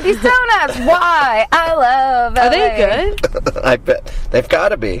LA. Randy's Donuts. Why? I love LA. Are they good? I bet they've got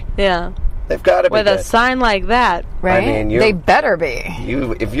to be. Yeah. They've got to be With good. a sign like that. Right? I mean, they better be.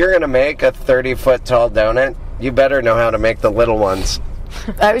 If you're going to make a 30-foot tall donut, you better know how to make the little ones.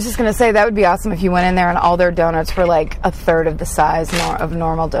 I was just going to say, that would be awesome if you went in there and all their donuts were like a third of the size of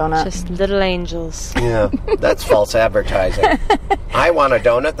normal donut. Just little angels. Yeah, that's false advertising. I want a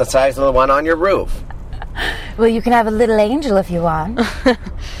donut the size of the one on your roof. Well, you can have a little angel if you want.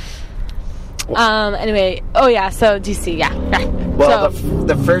 Anyway, so DC, yeah. Well,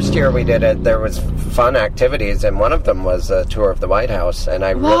 the first year we did it, there was fun activities, and one of them was a tour of the White House, and I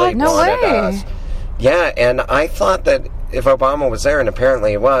really No wanted way. us. Yeah, and I thought that if Obama was there, and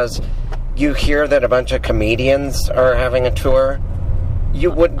apparently he was, you hear that a bunch of comedians are having a tour.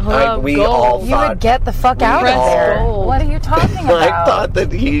 You would, we all You thought... would get the fuck out of there. What are you talking about? I thought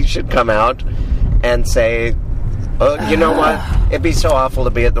that he should come out and say, you know what? It'd be so awful to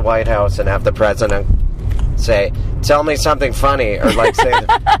be at the White House and have the president say, tell me something funny, or like say,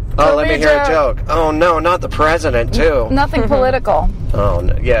 oh, let me hear a joke. Oh, no, not the president, too. Nothing political. Oh,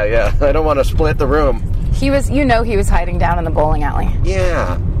 no, yeah. I don't want to split the room. He was hiding down in the bowling alley.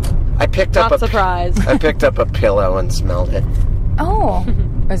 Yeah. I picked up Not surprised. I picked up a pillow and smelled it. Oh.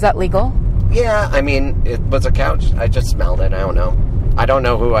 Was that legal? Yeah, I mean, it was a couch. I just smelled it. I don't know. I don't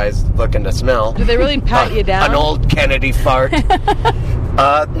know who I was looking to smell. Did they really pat you down? An old Kennedy fart.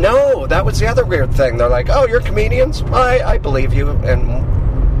 No, that was the other weird thing. They're like, oh, you're comedians? I believe you.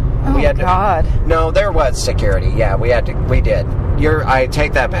 And we had God. No, there was security. Yeah, we did. I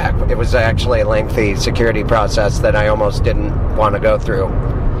take that back. It was actually a lengthy security process that I almost didn't want to go through.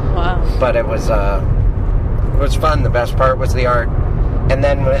 Wow. But it was fun. The best part was the art. And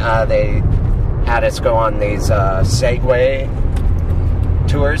then they had us go on these Segway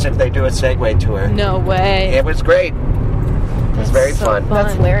tours, if they do a Segway tour. No way. It was great. It was very fun.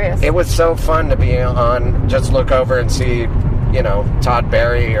 That's hilarious. It was so fun to be on, just look over and see, Todd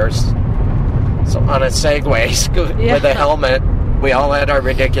Berry or on a Segway with a helmet. We all had our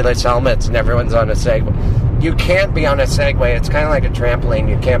ridiculous helmets and everyone's on a Segway. You can't be on a Segway. It's kind of like a trampoline.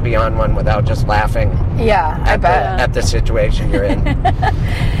 You can't be on one without just laughing. Yeah, I bet. At the situation you're in.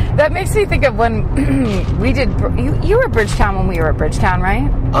 That makes me think of when we did... You were at Bridgetown when we were at Bridgetown, right?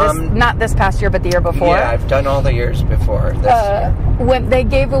 Not this past year, but the year before. Yeah, I've done all the years before. When they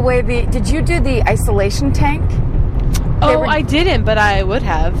gave away Did you do the isolation tank? I didn't, but I would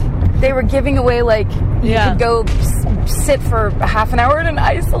have. They were giving away, you could go sit for half an hour in an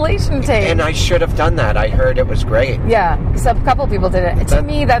isolation tank. And I should have done that. I heard it was great. Yeah, so a couple people did it. To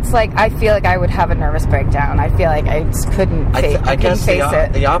me, that's I feel like I would have a nervous breakdown. I feel like I just couldn't face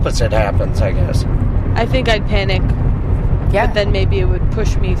it. The opposite happens, I guess. I think I'd panic. Yeah. But then maybe it would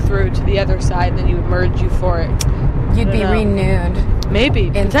push me through to the other side, and then you would merge euphoric. You'd be renewed. Maybe,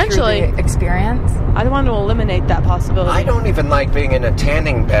 potentially. Through the experience. I want to eliminate that possibility. I don't even like being in a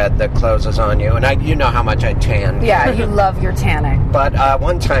tanning bed that closes on you, and you know how much I tan. Yeah, you love your tanning. But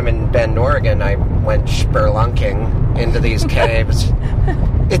one time in Bend, Oregon, I went spelunking into these caves.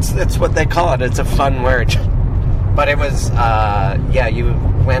 It's what they call it. It's a fun word. But it was, you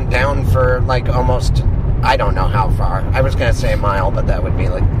went down for almost, I don't know how far. I was going to say a mile, but that would be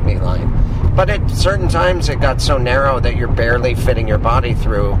me lying. But at certain times it got so narrow that you're barely fitting your body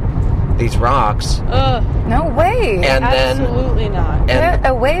through these rocks. No way. And absolutely not. Get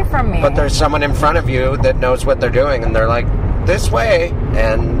away from me. But there's someone in front of you that knows what they're doing, and they're like, this way.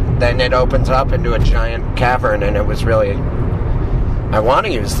 And then it opens up into a giant cavern, and it was really... I want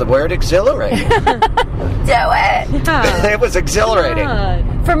to use the word exhilarating. Do it. Yeah. It was exhilarating.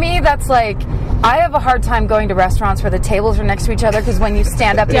 God. For me, that's I have a hard time going to restaurants where the tables are next to each other, because when you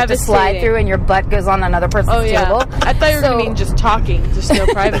stand up, you have to slide through and your butt goes on another person's table. I thought you were going to mean just talking, just no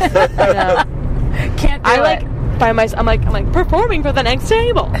privacy. Can't do it. By myself, I'm like performing for the next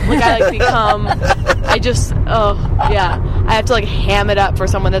table. I become, I have to ham it up for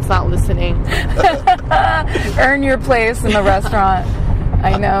someone that's not listening. Earn your place in the restaurant.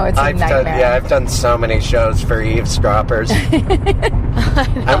 I know, it's a nightmare. I've done so many shows for eavesdroppers.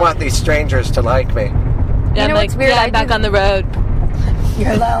 I want these strangers to like me. Yeah, you know what's weird? Yeah, I'm back on the road.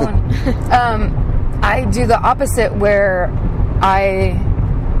 You're alone. I do the opposite, where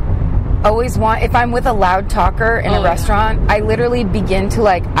always want, if I'm with a loud talker in a restaurant, I literally begin to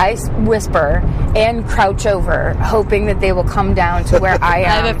I whisper and crouch over, hoping that they will come down to where I am.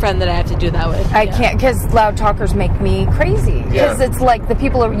 I have a friend that I have to do that with. I can't, because loud talkers make me crazy. Because it's like the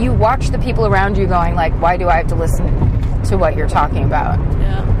people, you watch the people around you going why do I have to listen to what you're talking about?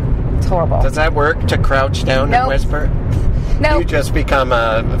 Yeah. It's horrible. Does that work to crouch down and whisper? No. You just become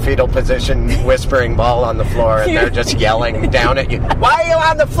a fetal position whispering ball on the floor, and they're just yelling down at you. Why are you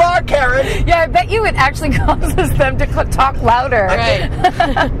on the floor, Karen? Yeah, I bet you it actually causes them to talk louder. Right.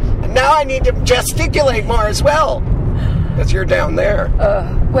 Now I need to gesticulate more as well, because you're down there.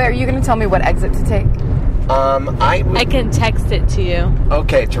 Wait, are you going to tell me what exit to take? I can text it to you.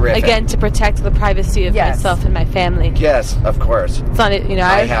 Okay, terrific. Again, to protect the privacy of myself and my family. Yes, of course. It's not,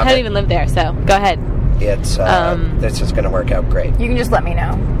 I don't even live there, so go ahead. It's this is going to work out great. You can just let me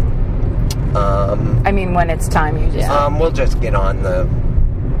know. I mean, when it's time, you just... We'll just get on the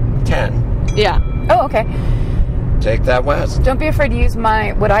 10. Yeah. Oh, okay. Take that west. Don't be afraid to use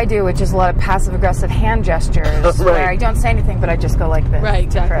what I do, which is a lot of passive-aggressive hand gestures, where I don't say anything, but I just go like this. Right,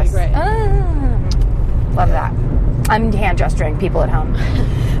 exactly, Chris. right. Love that. I'm hand gesturing people at home.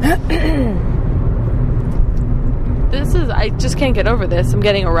 I just can't get over this. I'm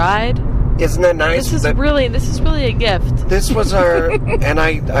getting a ride. Isn't that nice? This is really a gift. This was our, and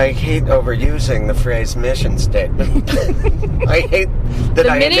I hate overusing the phrase mission statement. I hate that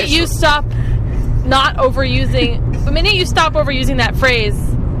The minute you stop overusing that phrase,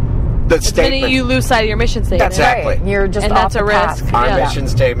 the the statement. minute you lose sight of your mission statement. That's Exactly. right. You're just And off that's a the path. risk. Our Yeah. mission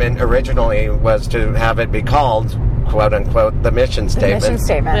statement originally was to have it be called, quote unquote, the mission statement. Mission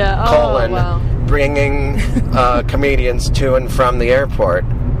statement. Yeah. Colon, wow. bringing comedians to and from the airport.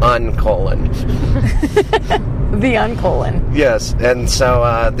 Uncolon. The uncolon. Yes, and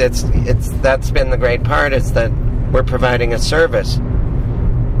so that's been the great part, is that we're providing a service.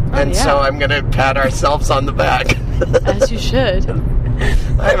 And so I'm going to pat ourselves on the back. As you should.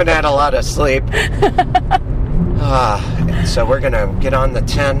 I haven't had a lot of sleep. So we're going to get on the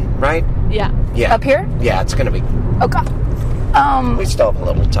 10, right? Yeah. Yeah. Up here? Yeah, it's going to be... Oh, God. We still have a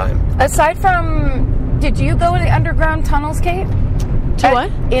little time. Aside from... Did you go to the underground tunnels, Kate? To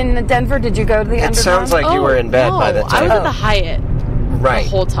what? In Denver, did you go to the underground? It sounds like you were in bed by the I time. was at the Hyatt Right. the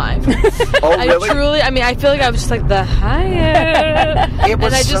whole time. Oh, really? I feel like I was just like, the Hyatt. It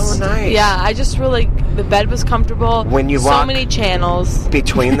was so nice. Yeah, I just really, the bed was comfortable. When you so walk many channels.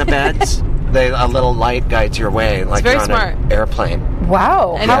 between the beds, a little light guides your way, like very you're on smart. an airplane.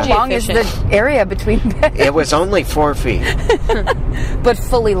 Wow. How Energy long is efficient. the area between beds? It was only 4 feet. But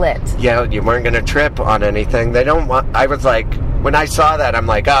fully lit. Yeah, you weren't going to trip on anything. They don't want... I was like... When I saw that, I'm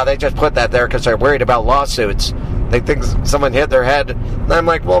like, they just put that there because they're worried about lawsuits. They think someone hit their head. And I'm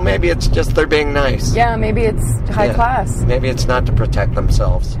like, well, maybe it's just they're being nice. Yeah, maybe it's high class. Maybe it's not to protect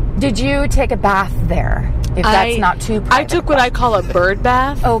themselves. Did you take a bath there? If that's not too private. I took what I call a bird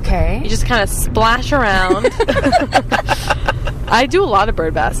bath. Okay. You just kind of splash around. I do a lot of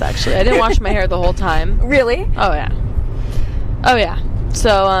bird baths, actually. I didn't wash my hair the whole time. Really? Oh, yeah.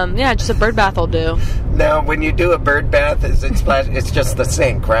 So, just a bird bath will do. Now, when you do a bird bath, it's just the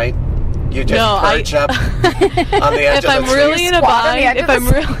sink, right? You just perch up on the edge If of the I'm sink. really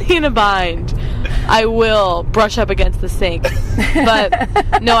in a bind, I will brush up against the sink.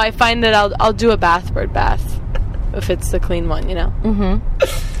 But no, I find that I'll do a bird bath if it's the clean one, Mm-hmm.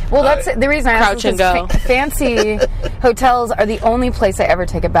 Well, that's the reason I asked. Crouch and go. Fancy hotels are the only place I ever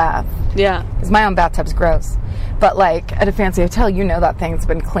take a bath. Yeah. Because my own bathtub's gross. But at a fancy hotel, that thing's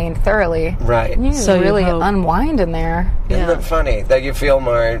been cleaned thoroughly. Right. You can really unwind in there. Isn't it funny that you feel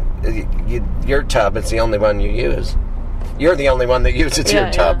more... your tub is the only one you use. You're the only one that uses your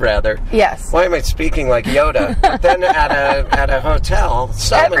tub, rather. Yes. Why am I speaking like Yoda? But then at a hotel,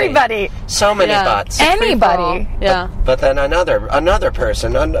 everybody, so many butts, anybody, But then another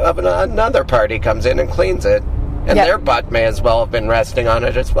person of another party comes in and cleans it, and their butt may as well have been resting on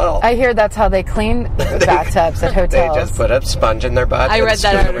it as well. I hear that's how they clean bathtubs at hotels. They just put a sponge in their butt. I read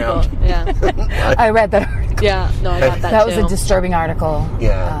that article. Yeah. I read that article. Yeah. No, I got that. That was a disturbing article.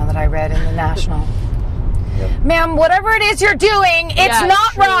 that I read in the National. Ma'am, whatever it is you're doing, it's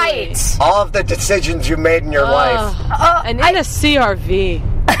not truly. right. All of the decisions you made in your life. And in a CRV.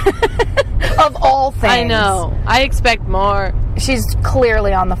 Of all things. I know. I expect more. She's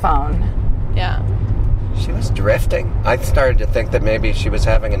clearly on the phone. Yeah. She was drifting. I started to think that maybe she was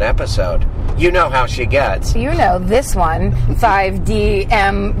having an episode. You know how she gets. This one, 5DMW170.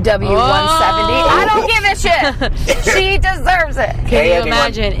 I don't give a shit. She deserves it. Can you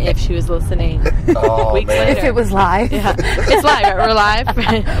imagine if she was listening? Oh, Weeks man. later. If it was live. Yeah. It's live, right? We're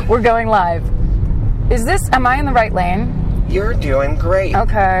live. We're going live. Am I in the right lane? You're doing great.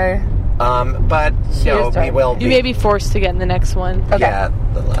 Okay. But we will be. You may be forced to get in the next one. Okay. Yeah,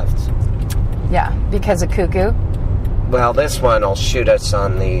 the left. Yeah, because of Cuckoo. Well, this one will shoot us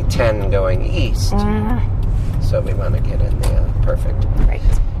on the 10 going east. So we want to get in the perfect. Right.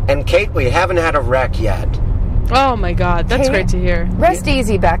 And Kate, we haven't had a wreck yet. Oh my God, that's Kate, great to hear. Rest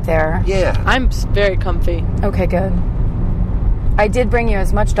easy back there. Yeah. I'm very comfy. Okay, good. I did bring you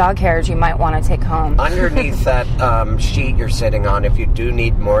as much dog hair as you might want to take home. Underneath that sheet you're sitting on, if you do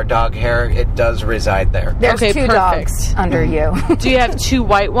need more dog hair, it does reside there. There's Okay, 2 perfect. dogs under you. Do you have 2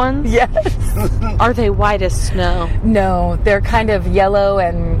 white ones? Yes. Are they white as snow? No, they're kind of yellow,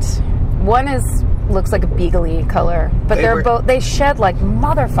 and one looks like a beagle-y color, but they shed like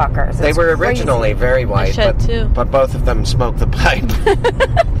motherfuckers. They It's were crazy. originally very white, shed too. but both of them smoke the pipe.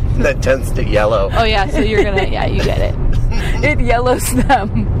 That tends to yellow. Oh yeah, so you're gonna, you get it. It yellows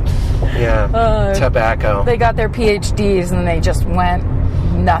them. Yeah, tobacco. They got their PhDs and they just went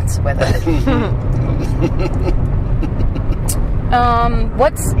nuts with it.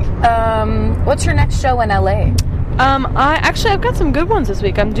 What's your next show in LA? I've got some good ones this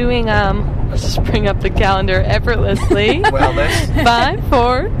week. I'm doing let's just bring up the calendar effortlessly. Well, this 5,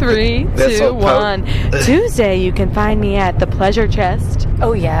 4, 3, 2, 1. Tuesday, you can find me at the Pleasure Chest.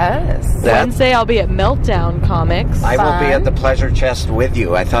 Oh yes. Wednesday, I'll be at Meltdown Comics. I will be at the Pleasure Chest with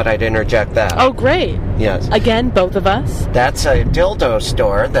you. I thought I'd interject that. Oh, great. Yes. Again, both of us. That's a dildo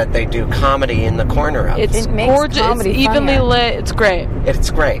store that they do comedy in the corner of. It's It makes gorgeous. It's comedy evenly funnier. lit. It's great.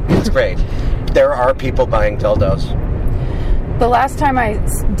 It's great. It's great. There are people buying dildos. The last time I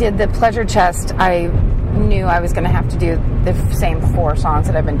did the Pleasure Chest, I knew I was going to have to do the same 4 songs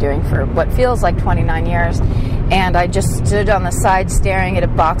that I've been doing for what feels like 29 years. And I just stood on the side staring at a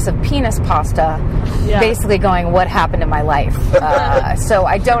box of penis pasta, basically going, what happened in my life? So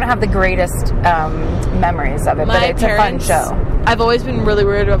I don't have the greatest memories of it, but it's a fun show. I've always been really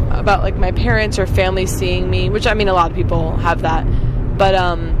worried about like my parents or family seeing me, which I mean a lot of people have that. But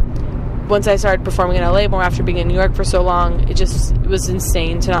once I started performing in LA more after being in New York for so long, it was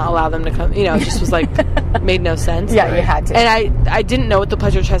insane to not allow them to come. You know, it just was like made no sense. Yeah, you had to. And I didn't know what the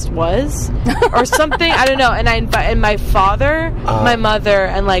Pleasure Chest was or something. I don't know. And my father, my mother,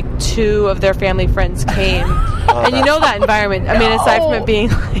 and like 2 of their family friends came. And you know that environment. I mean, aside from it being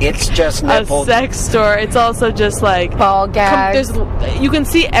like It's just a nipple. sex store, it's also just like Ball gags. you can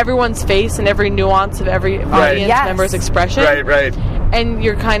see everyone's face and every nuance of every audience Yes. member's expression. Right. And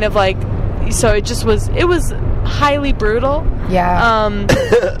you're kind of like, so it was highly brutal. Yeah.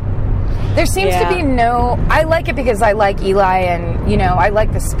 There seems to be I like it because I like Eli and, I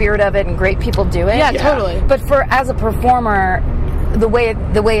like the spirit of it and great people do it. Yeah, totally. But as a performer, the way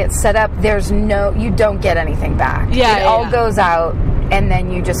it's set up, you don't get anything back. Yeah, it all goes out, and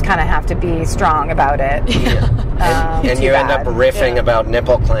then you just kind of have to be strong about it. And you end up riffing about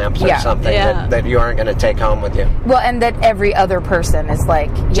nipple clamps or something that you aren't going to take home with you. Well, and that every other person is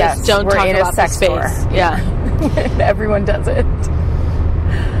like, yes, don't we're talk in about a sex the store. space. Yeah. Everyone does it.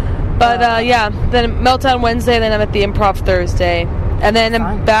 But then Meltdown Wednesday, then I'm at the Improv Thursday, and then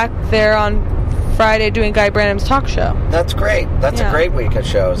I'm back there on Friday doing Guy Branum's talk show. That's great. That's a great week of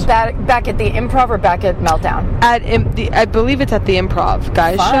shows. Back at the Improv or back at Meltdown? I believe it's at the Improv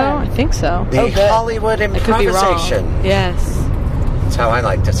Guy's show. I think so. The Hollywood I could be wrong. Improvisation. Yes. That's how I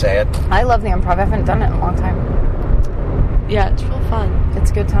like to say it. I love the Improv. I haven't done it in a long time. Yeah, it's real fun.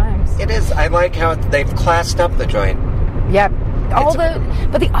 It's good times. It is. I like how they've classed up the joint. Yeah.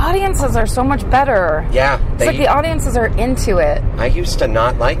 But the audiences are so much better. Yeah. It's like the audiences are into it. I used to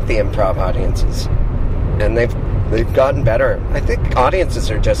not like the improv audiences, and they've gotten better. I think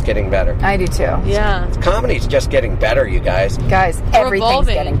audiences are just getting better. I do too. Yeah. Comedy's just getting better, you guys. Guys, everything's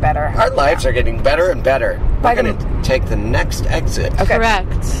evolving. getting better. Our lives are getting better and better. By We're going to take the next exit. Okay.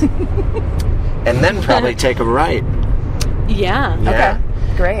 Correct. And then probably take a right. Yeah. Okay.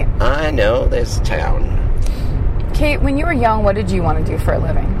 Great. I know this town. Kate, when you were young, what did you want to do for a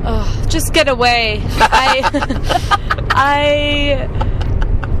living? Just get away. I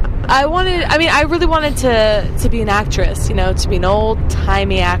really wanted to be an actress, to be an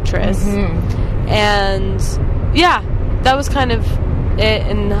old-timey actress. Mm-hmm. And, yeah, that was kind of it.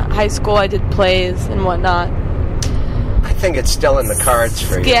 In high school, I did plays and whatnot. I think it's still in the cards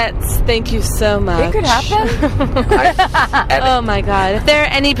for you. Skits, thank you so much. It could happen. Oh, my God. If there are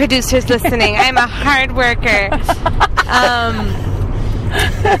any producers listening, I'm a hard worker.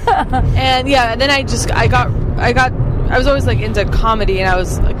 And, yeah, then I was always, like, into comedy, and I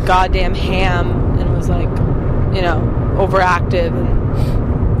was a goddamn ham, and was, like, overactive,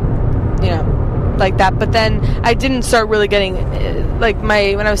 and, like that. But then I didn't start really getting,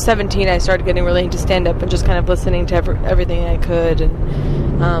 when I was 17, I started getting really into stand-up and just kind of listening to everything I could,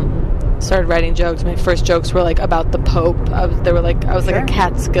 and started writing jokes. My first jokes were like about the Pope. I was like a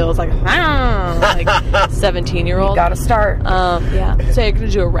Catskills, like 17-year-old. Got to start. Yeah. So you're gonna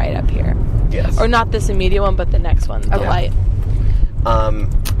do a write up here. Yes. Or not this immediate one, but the next one, the light.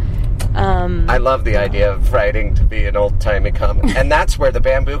 I love the idea of writing to be an old-timey comic. And that's where the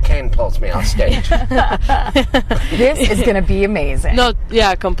bamboo cane pulls me off stage. This is going to be amazing. No,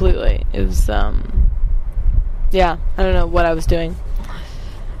 yeah, completely. It was, yeah, I don't know what I was doing.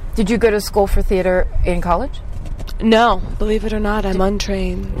 Did you go to school for theater in college? No, believe it or not, I'm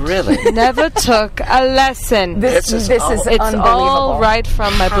untrained. Really? Never took a lesson. This is it's unbelievable. all right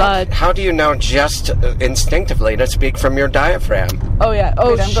from my blood. How do you know just instinctively to speak from your diaphragm? Oh, yeah.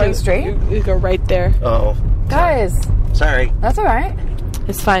 Oh, Wait, I'm going straight? You go right there. Oh. Guys. Sorry. That's all right.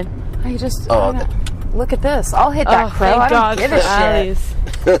 It's fine. I just... Oh, look at this. I'll hit that crow. Thank I don't God give for a shit. Alice.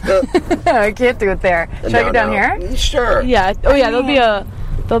 I can't do it there. Should I go down here? Sure. Yeah. Oh, yeah,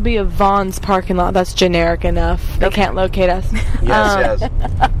 there'll be a Vaughn's parking lot. That's generic enough. They can't locate us. Yes.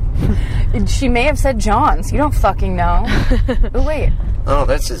 She may have said John's. You don't fucking know. Oh, wait. Oh,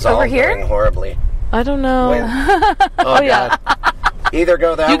 this is Over all here? going horribly. I don't know. Oh, yeah. God. Either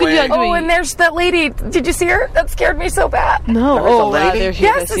go that way. Oh, and there's that lady. Did you see her? That scared me so bad. No. There was a Oh, wow, lady? there she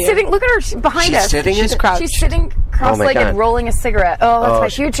Yes, is. she's sitting. Look at her. She's behind She's us. sitting? She's crouched. She's sitting cross-legged, God. rolling a cigarette. Oh, that's my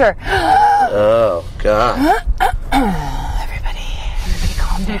future. Oh, God. Everybody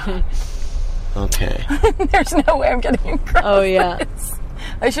calm down. Okay. There's no way I'm getting across. Oh, yeah. this.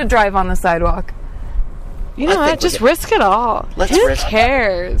 I should drive on the sidewalk. You know I what? think we Just could- risk it all. Let's Who risk it.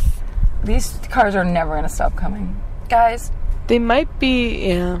 cares? These cars are never going to stop coming. Guys. They might be,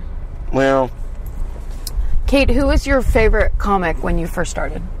 yeah. Well, Kate, who was your favorite comic when you first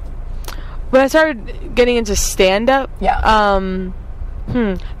started? When I started getting into stand-up, Yeah.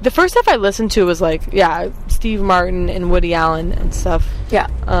 the first stuff I listened to was like, Steve Martin and Woody Allen and stuff. Yeah.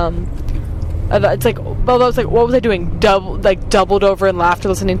 It's like, although it's like, what was I doing? Doubled over in laughter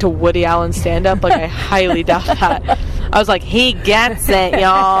listening to Woody Allen stand-up? Like, I highly doubt that. I was like, he gets it,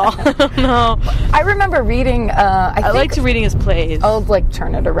 y'all. I don't know. I remember reading, I liked reading his plays. I'll,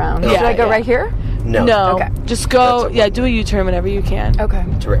 turn it around. Yeah, Should I go yeah. right here? no. No, Okay. just go, That's okay. do a U-turn whenever you can. Okay.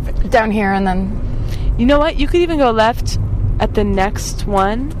 Terrific. Down here and then... You know what? You could even go left at the next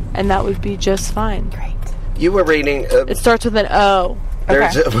one, and that would be just fine. Great. You were reading... It starts with an O.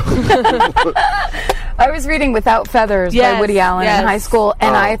 there's I was reading Without Feathers by Woody Allen in high school,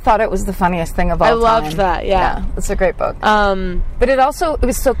 and I thought it was the funniest thing of all I time. loved that, yeah. It's a great book. But it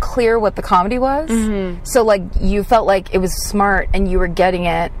was so clear what the comedy was. Mm-hmm. So, you felt like it was smart and you were getting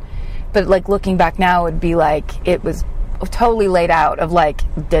it. But, looking back now, it would be it was totally laid out of,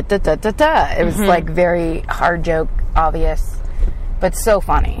 da-da-da-da-da. It was, very hard joke, obvious, but so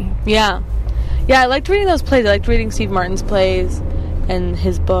funny. Yeah. Yeah, I liked reading those plays. I liked reading Steve Martin's plays and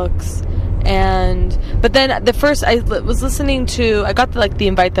his books. But then the first, I was listening to, I got the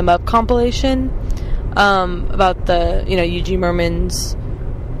Invite Them Up compilation about the, Eugene Merman's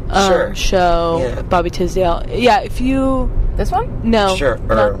show, Bobby Tisdale. Yeah, if you... This one? No, Sure.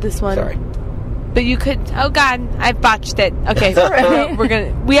 not this one. Sorry. But you could... Oh, God, I've botched it. Okay, Right. we're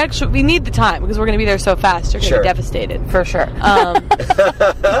going to... We need the time because we're going to be there so fast. You're going to be devastated. For sure.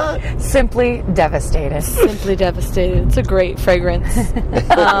 Simply devastated. Simply devastated. It's a great fragrance. So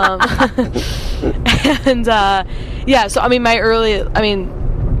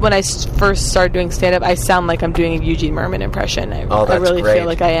when I first started doing stand-up, I sound like I'm doing a Eugene Merman impression. I really great. feel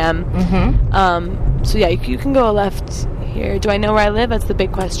like I am. Mm-hmm. So you can go left here. Do I know where I live? That's the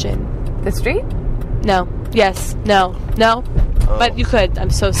big question. The street? No. Yes. No. No. But you could. I'm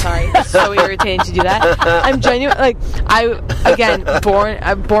so sorry. It's so irritating to do that. I'm genuine.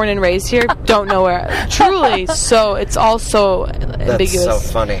 I'm born and raised here. Don't know where. Truly. So it's all so ambiguous. That's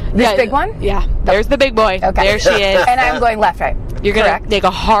so funny. This big one? Yeah. There's the big boy. Okay. There she is. And I'm going left, right? You're going Correct. to make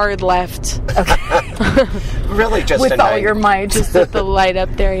a hard left. Okay. Really just With a all your might. Just with the light up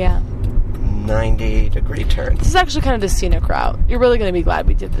there, yeah. 90-degree turn. This is actually kind of the scenic route. You're really going to be glad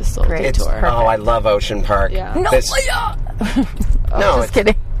we did this little Great. detour. Oh, I love Ocean Park. Yeah. No, No, just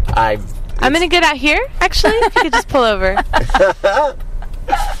kidding. I'm going to get out here, actually. If you could just pull over.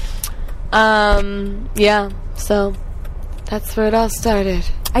 Yeah. So that's where it all started.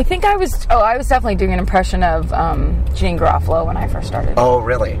 I think I was definitely doing an impression of Jean Garofalo when I first started. Oh,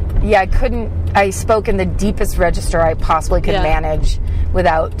 really? Yeah, I spoke in the deepest register I possibly could manage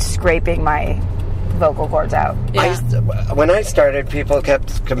without scraping my vocal cords out. Yeah. When I started, people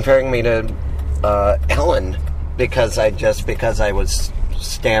kept comparing me to Ellen because I was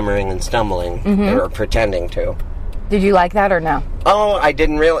stammering and stumbling or pretending to. Did you like that or no? Oh, I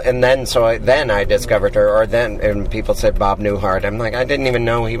didn't really. And then, then I discovered her, and people said Bob Newhart. I'm like, I didn't even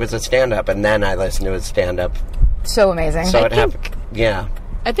know he was a stand-up, and then I listened to his stand-up. So amazing. So it happened. Yeah.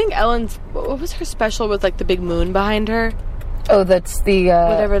 I think Ellen's, what was her special with like the big moon behind her? Oh, that's the...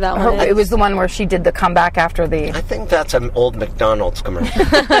 whatever that one is. It was the one where she did the comeback after the... I think that's an old McDonald's commercial.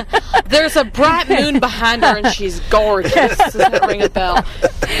 There's a bright moon behind her and she's gorgeous. Does that ring a bell?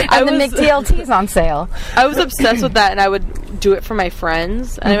 And the McDLT's on sale. I was obsessed with that, and I would do it for my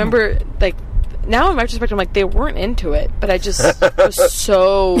friends. And I remember, like, now in retrospect, I'm like, they weren't into it, but I just was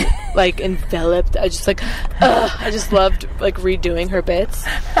so, like, enveloped. I just, like, I just loved, like, redoing her bits.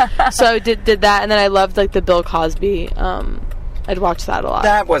 So I did that, and then I loved, like, the Bill Cosby. I'd watch that a lot.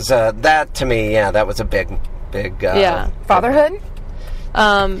 That was, that to me, that was a big, Fatherhood?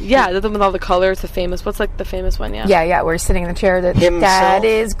 Yeah, the one with all the colors, the famous, what's, like, the famous one, Yeah, where he's sitting in the chair that Himself? Dad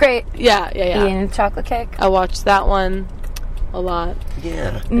is great. Yeah. Eating chocolate cake. I watched that one a lot.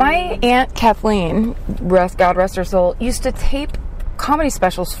 Yeah. My Aunt Kathleen, God rest her soul, used to tape comedy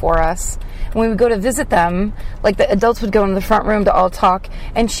specials for us. When we would go to visit them, like the adults would go in the front room to all talk,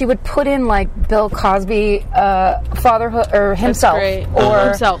 and she would put in like Bill Cosby, fatherhood, or himself, or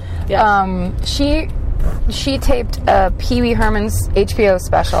himself. Yeah. She taped Pee Wee Herman's HBO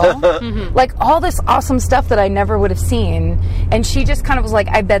special, like all this awesome stuff that I never would have seen, and she just kind of was like,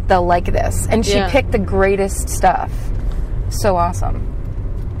 I bet they'll like this, and she picked the greatest stuff. So awesome.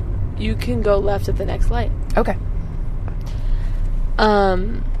 You can go left at the next light. Okay.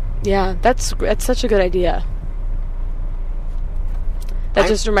 Yeah, that's such a good idea. That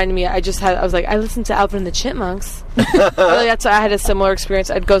just reminded me. I was like, I listened to Alvin and the Chipmunks. Really, I had a similar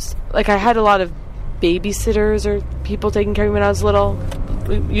experience. I'd go, like, I had a lot of babysitters or people taking care of me when I was little.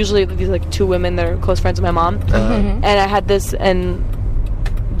 Usually these like two women that are close friends with my mom. And I had this, and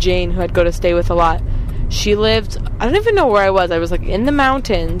Jane, who I'd go to stay with a lot. She lived, I don't even know where I was. I was like in the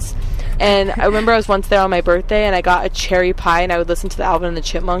mountains. And I remember I was once there on my birthday, and I got a cherry pie, and I would listen to the Alvin and the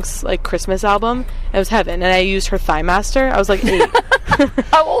Chipmunks like Christmas album. It was heaven. And I used her Thigh Master. I was like 8.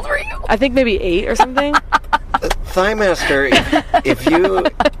 How old were you? I think maybe 8 or something. Thigh Master, if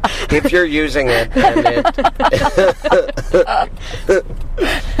you're using it, and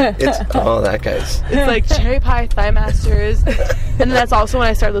it's that guy's. It's like cherry pie, Thigh Masters, and then that's also when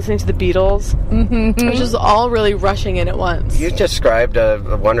I started listening to the Beatles, which is all really rushing in at once. You described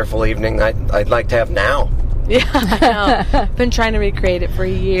a wonderful evening I'd like to have now. Yeah, I know. I've been trying to recreate it for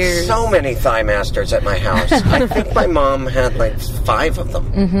years. So many Thigh Masters at my house. I think my mom had like 5 of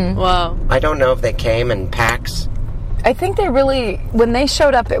them. Wow. I don't know if they came in packs. I think they really, when they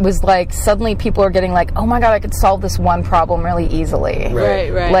showed up, it was like suddenly people are getting like, oh my God, I could solve this one problem really easily.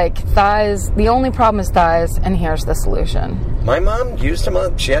 Right. Like thighs, the only problem is thighs, and here's the solution. My mom used them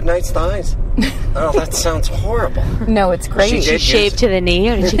up. She had nice thighs. Oh, that sounds horrible. No, it's great. She did shaved to the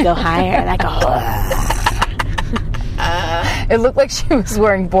knee, or did she go higher? Like it looked like she was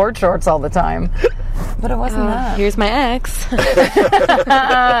wearing board shorts all the time. But it wasn't that. Here's my ex.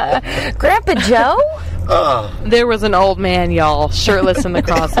 Grandpa Joe? There was an old man, y'all, shirtless in the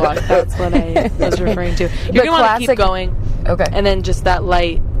crosswalk. That's what I was referring to. You're going to want to keep going. Okay. And then just that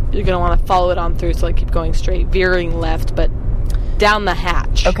light, you're going to want to follow it on through, so like keep going straight, veering left, but down the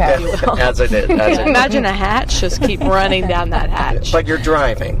hatch. Okay. As I did. Imagine a hatch, just keep running down that hatch. But you're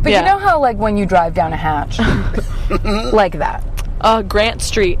driving. But you know how, like, when you drive down a hatch? Like that. Grant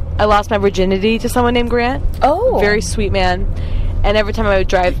Street. I lost my virginity to someone named Grant. Oh. Very sweet man. And every time I would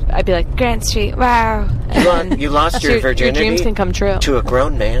drive, I'd be like, Grant Street, wow. And You lost your virginity? Your dreams can come true. To a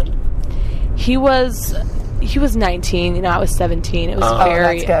grown man? He was 19, I was 17. It was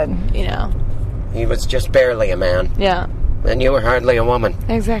very, that's good. He was just barely a man. Yeah. And you were hardly a woman.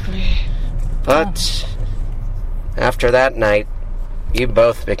 Exactly. But after that night, you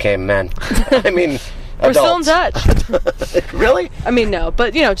both became men. I mean, We're adults. still in touch. Really? I mean, no,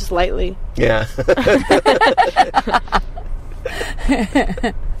 but, just lightly. Yeah.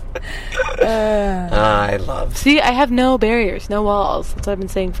 I love. See, I have no barriers, no walls. That's what I've been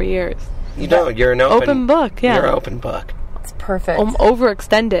saying for years. You don't. You're an open book, yeah. You're an open book. It's perfect.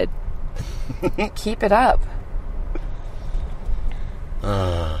 Overextended. Keep it up.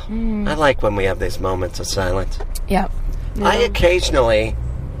 I like when we have these moments of silence. Yeah. I occasionally,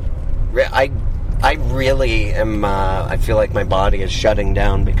 I really am. I feel like my body is shutting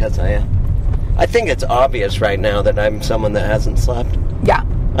down because I think it's obvious right now that I'm someone that hasn't slept. Yeah.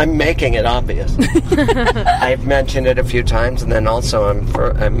 I'm making it obvious. I've mentioned it a few times, and then also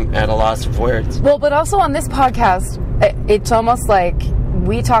I'm at a loss of words. Well, but also on this podcast, it's almost like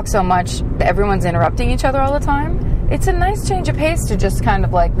we talk so much that everyone's interrupting each other all the time. It's a nice change of pace to just kind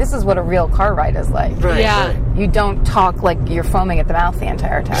of like, this is what a real car ride is like. Right. Yeah. Right. You don't talk like you're foaming at the mouth the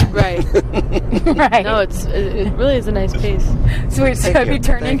entire time. Right. Right. No, it really is a nice pace. Sweet. So have you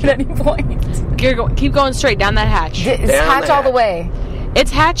turned in at any point? Keep going straight down that hatch. It's Down hatch the all the hatch. way.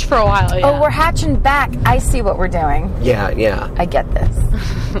 It's hatch for a while. Yeah. Oh, we're hatching back. I see what we're doing. Yeah. I get this.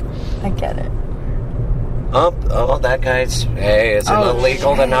 I get it. Oh, that guy's... Hey, is it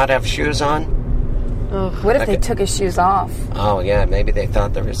illegal to not have shoes on? What if they took his shoes off? Oh, yeah, maybe they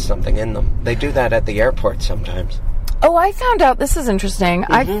thought there was something in them. They do that at the airport sometimes. Oh, I found out, this is interesting.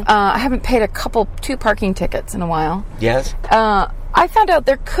 I haven't paid 2 parking tickets in a while. Yes? I found out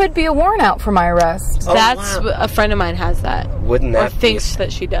there could be a warrant out for my arrest. That's wow. a friend of mine has that. Wouldn't Or that thinks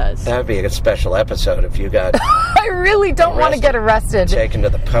that she does. That would be a special episode if you got I really don't want to get arrested. taken to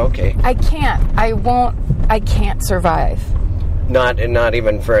the pokey. I can't. I can't survive. Not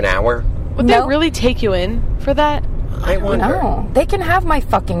even for an hour? Would No. they really take you in for that? I wonder. No. They can have my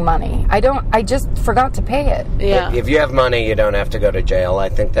fucking money. I just forgot to pay it. Yeah. If you have money, you don't have to go to jail. I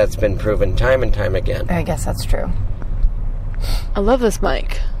think that's been proven time and time again. I guess that's true. I love this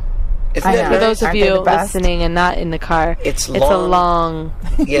mic. Isn't I it know. For nice? those of Aren't they you the best? listening and not in the car, It's a long,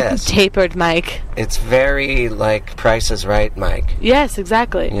 Yes. tapered mic. It's very like Price is Right, Mike. Yes,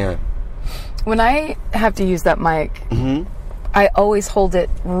 exactly. Yeah. When I have to use that mic, I always hold it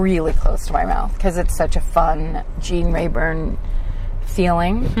really close to my mouth because it's such a fun Gene Rayburn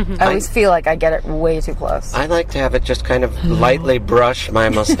feeling. I always feel like I get it way too close. I like to have it just kind of lightly brush my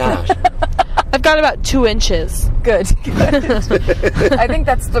mustache. I've got about 2 inches. Good. I think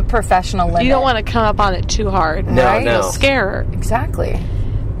that's the professional limit. You don't want to come up on it too hard. No, Right? no. You'll scare her. Exactly.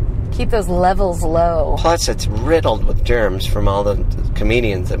 Keep those levels low. Plus, it's riddled with germs from all the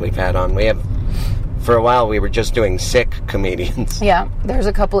comedians that we've had on. For a while, we were just doing sick comedians. Yeah, there's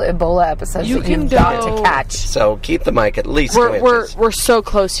a couple of Ebola episodes You that you've can got go- to catch. So keep the mic at least 2 inches. We're so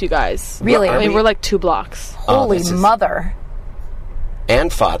close, you guys. Really? I mean, we? we're like 2 blocks. Holy this is- mother.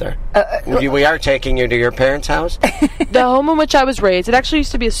 And father. We are taking you to your parents' house? The home in which I was raised, it actually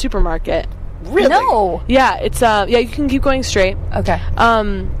used to be a supermarket. Really? No. Yeah, it's you can keep going straight. Okay.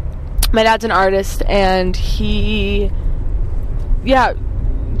 My dad's an artist, and he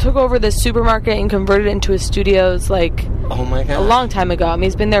took over this supermarket and converted it into his studios like Oh my God. a long time ago. I mean,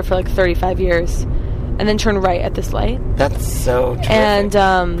 he's been there for like 35 years, and then turned right at this light. That's so terrific. And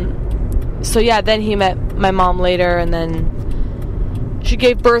then he met my mom later, and then she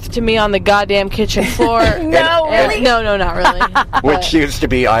gave birth to me on the goddamn kitchen floor. No, really? No, not really. Which used to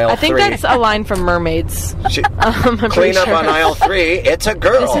be aisle 3. I think that's a line from Mermaids. I'm pretty Clean up sure. on aisle 3. It's a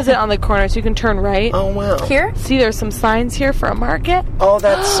girl. This isn't on the corner, so you can turn right. Oh, wow. Here? See, there's some signs here for a market. Oh,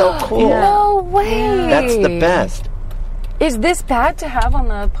 that's so cool. No way. That's the best. Is this bad to have on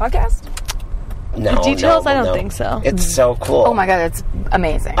the podcast? No, The details, no, I don't no. think so. It's so cool. Oh my God, it's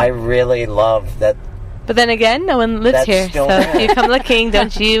amazing. I really love that. But then again, no one lives That's here, still so bad. if you come looking,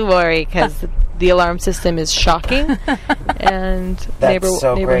 don't you worry, because the alarm system is shocking. And That's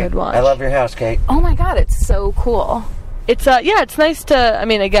so neighborhood great. watch. I love your house, Kate. Oh my God, it's so cool. It's it's nice to. I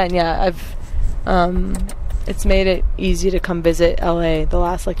mean, again, I've it's made it easy to come visit LA the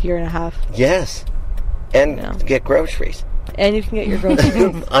last like year and a half, Yes. And Yeah. get groceries. and you can get your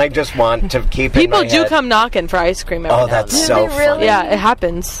groceries. I just want to keep People in my do head. come knocking for ice cream. Every Oh, now that's and so they really? funny. yeah, it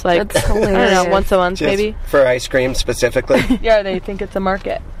happens. Like That's I don't know, hilarious. once a month Just maybe. for ice cream specifically. Yeah, they think it's a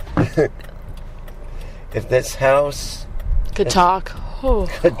market. If this house Good talk. Oh,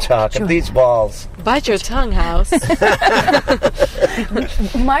 could talk, if these walls. bite your tongue, house.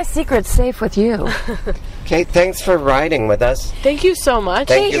 My secret's safe with you. Kate, thanks for riding with us. Thank you so much.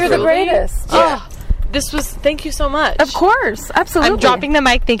 Thank you You're for- the greatest. Oh, this was. Thank you so much. Of course, absolutely. I'm dropping the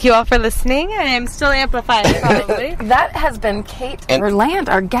mic. Thank you all for listening. I am still amplifying, probably. That has been Kate And- Berlant,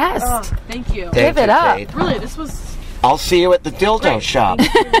 our guest. Oh, thank you. Thank Give it you, up. Kate. Really, this was. I'll see you at the dildo shop.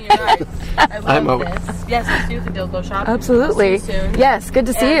 I love I'm over- this. Yes, I'll see you at the dildo shop. Absolutely. I'll see you soon. Yes, good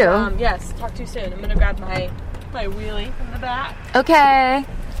to see And, you. yes, talk to you soon. I'm gonna grab my wheelie from the back. Okay.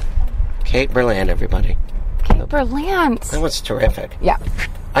 Kate Berland, everybody. Kate Berlant. That was terrific. Yeah,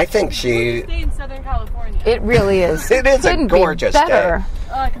 I think she... Stay in Southern California. it really is. It is a Couldn't be gorgeous better.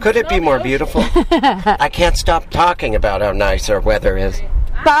 Could it be more beautiful? I can't stop talking about how nice our weather is.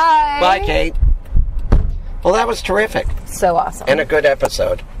 Bye. Bye, Kate. Well, that was terrific. So awesome. And a good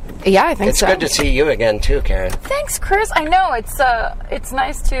episode. Yeah, I think It's so. good to see you again, too, Karen. Thanks, Chris. I know it's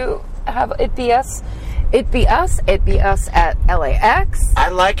nice to have it be us. It be us at LAX. I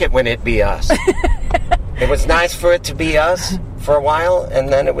like it when it be us. It was nice for it to be us for a while, and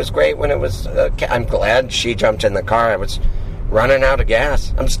then it was great when it was... I'm glad she jumped in the car. I was running out of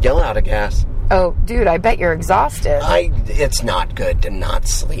gas. I'm still out of gas. Oh, dude, I bet you're exhausted. It's not good to not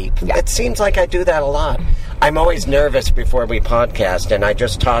sleep. Yeah. It seems like I do that a lot. I'm always nervous before we podcast, and I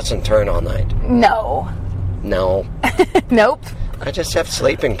just toss and turn all night. No. No. Nope. I just have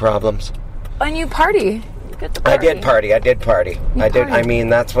sleeping problems. And you party. You get to party. I did party. I mean,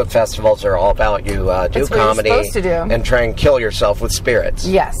 that's what festivals are all about. You do That's what comedy you're supposed to do. and try and kill yourself with spirits.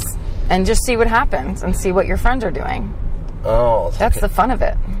 Yes. And just see what happens and see what your friends are doing. Oh. That's the fun of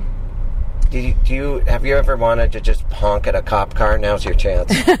it. Have you ever wanted to just honk at a cop car? Now's your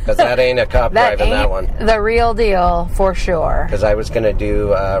chance. Because that ain't a cop driving that one. The real deal, for sure. Because I was going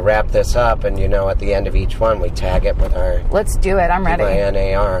to wrap this up, and at the end of each one, we tag it with our... Let's do it. I'm ready.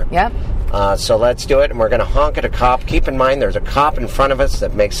 NAR. Yep. So let's do it, and we're going to honk at a cop. Keep in mind, there's a cop in front of us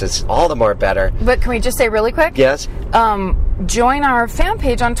that makes this all the more better. But can we just say really quick? Yes? Join our fan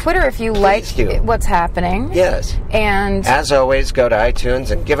page on Twitter if you like what's happening. Yes. And as always, go to iTunes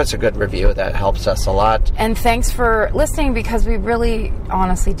and give us a good review. That helps us a lot. And thanks for listening, because we really,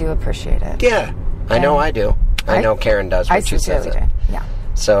 honestly do appreciate it. Yeah, I know I do. I know Karen does when she says it. Yeah.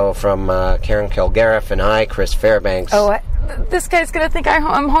 So from Karen Kilgariff and I, Chris Fairbanks. This guy's going to think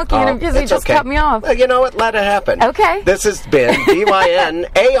I'm honking at him because he just cut me off. Well, you know what? Let it happen. Okay. This has been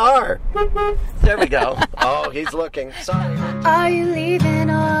BYNAR. There we go. Oh, he's looking. Sorry. Are you leaving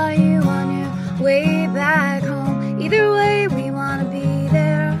or are you on your way back home? Either way, we want to be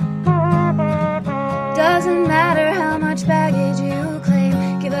there. Doesn't matter how much baggage you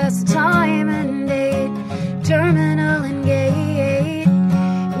claim. Give us a time and date, terminal and gate.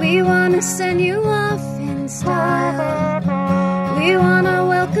 We want to send you off in style. We want to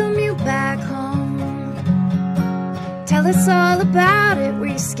welcome you back home. Tell us all about it. Were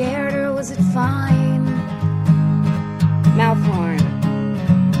you scared or was it fine? Mouth horn.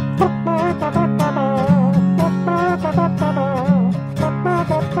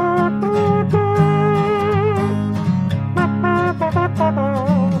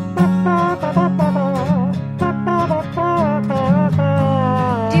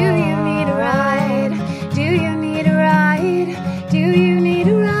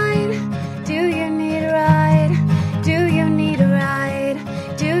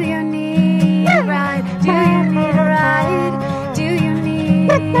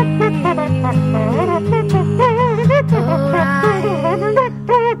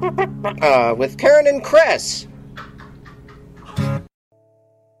 With Karen and Chris.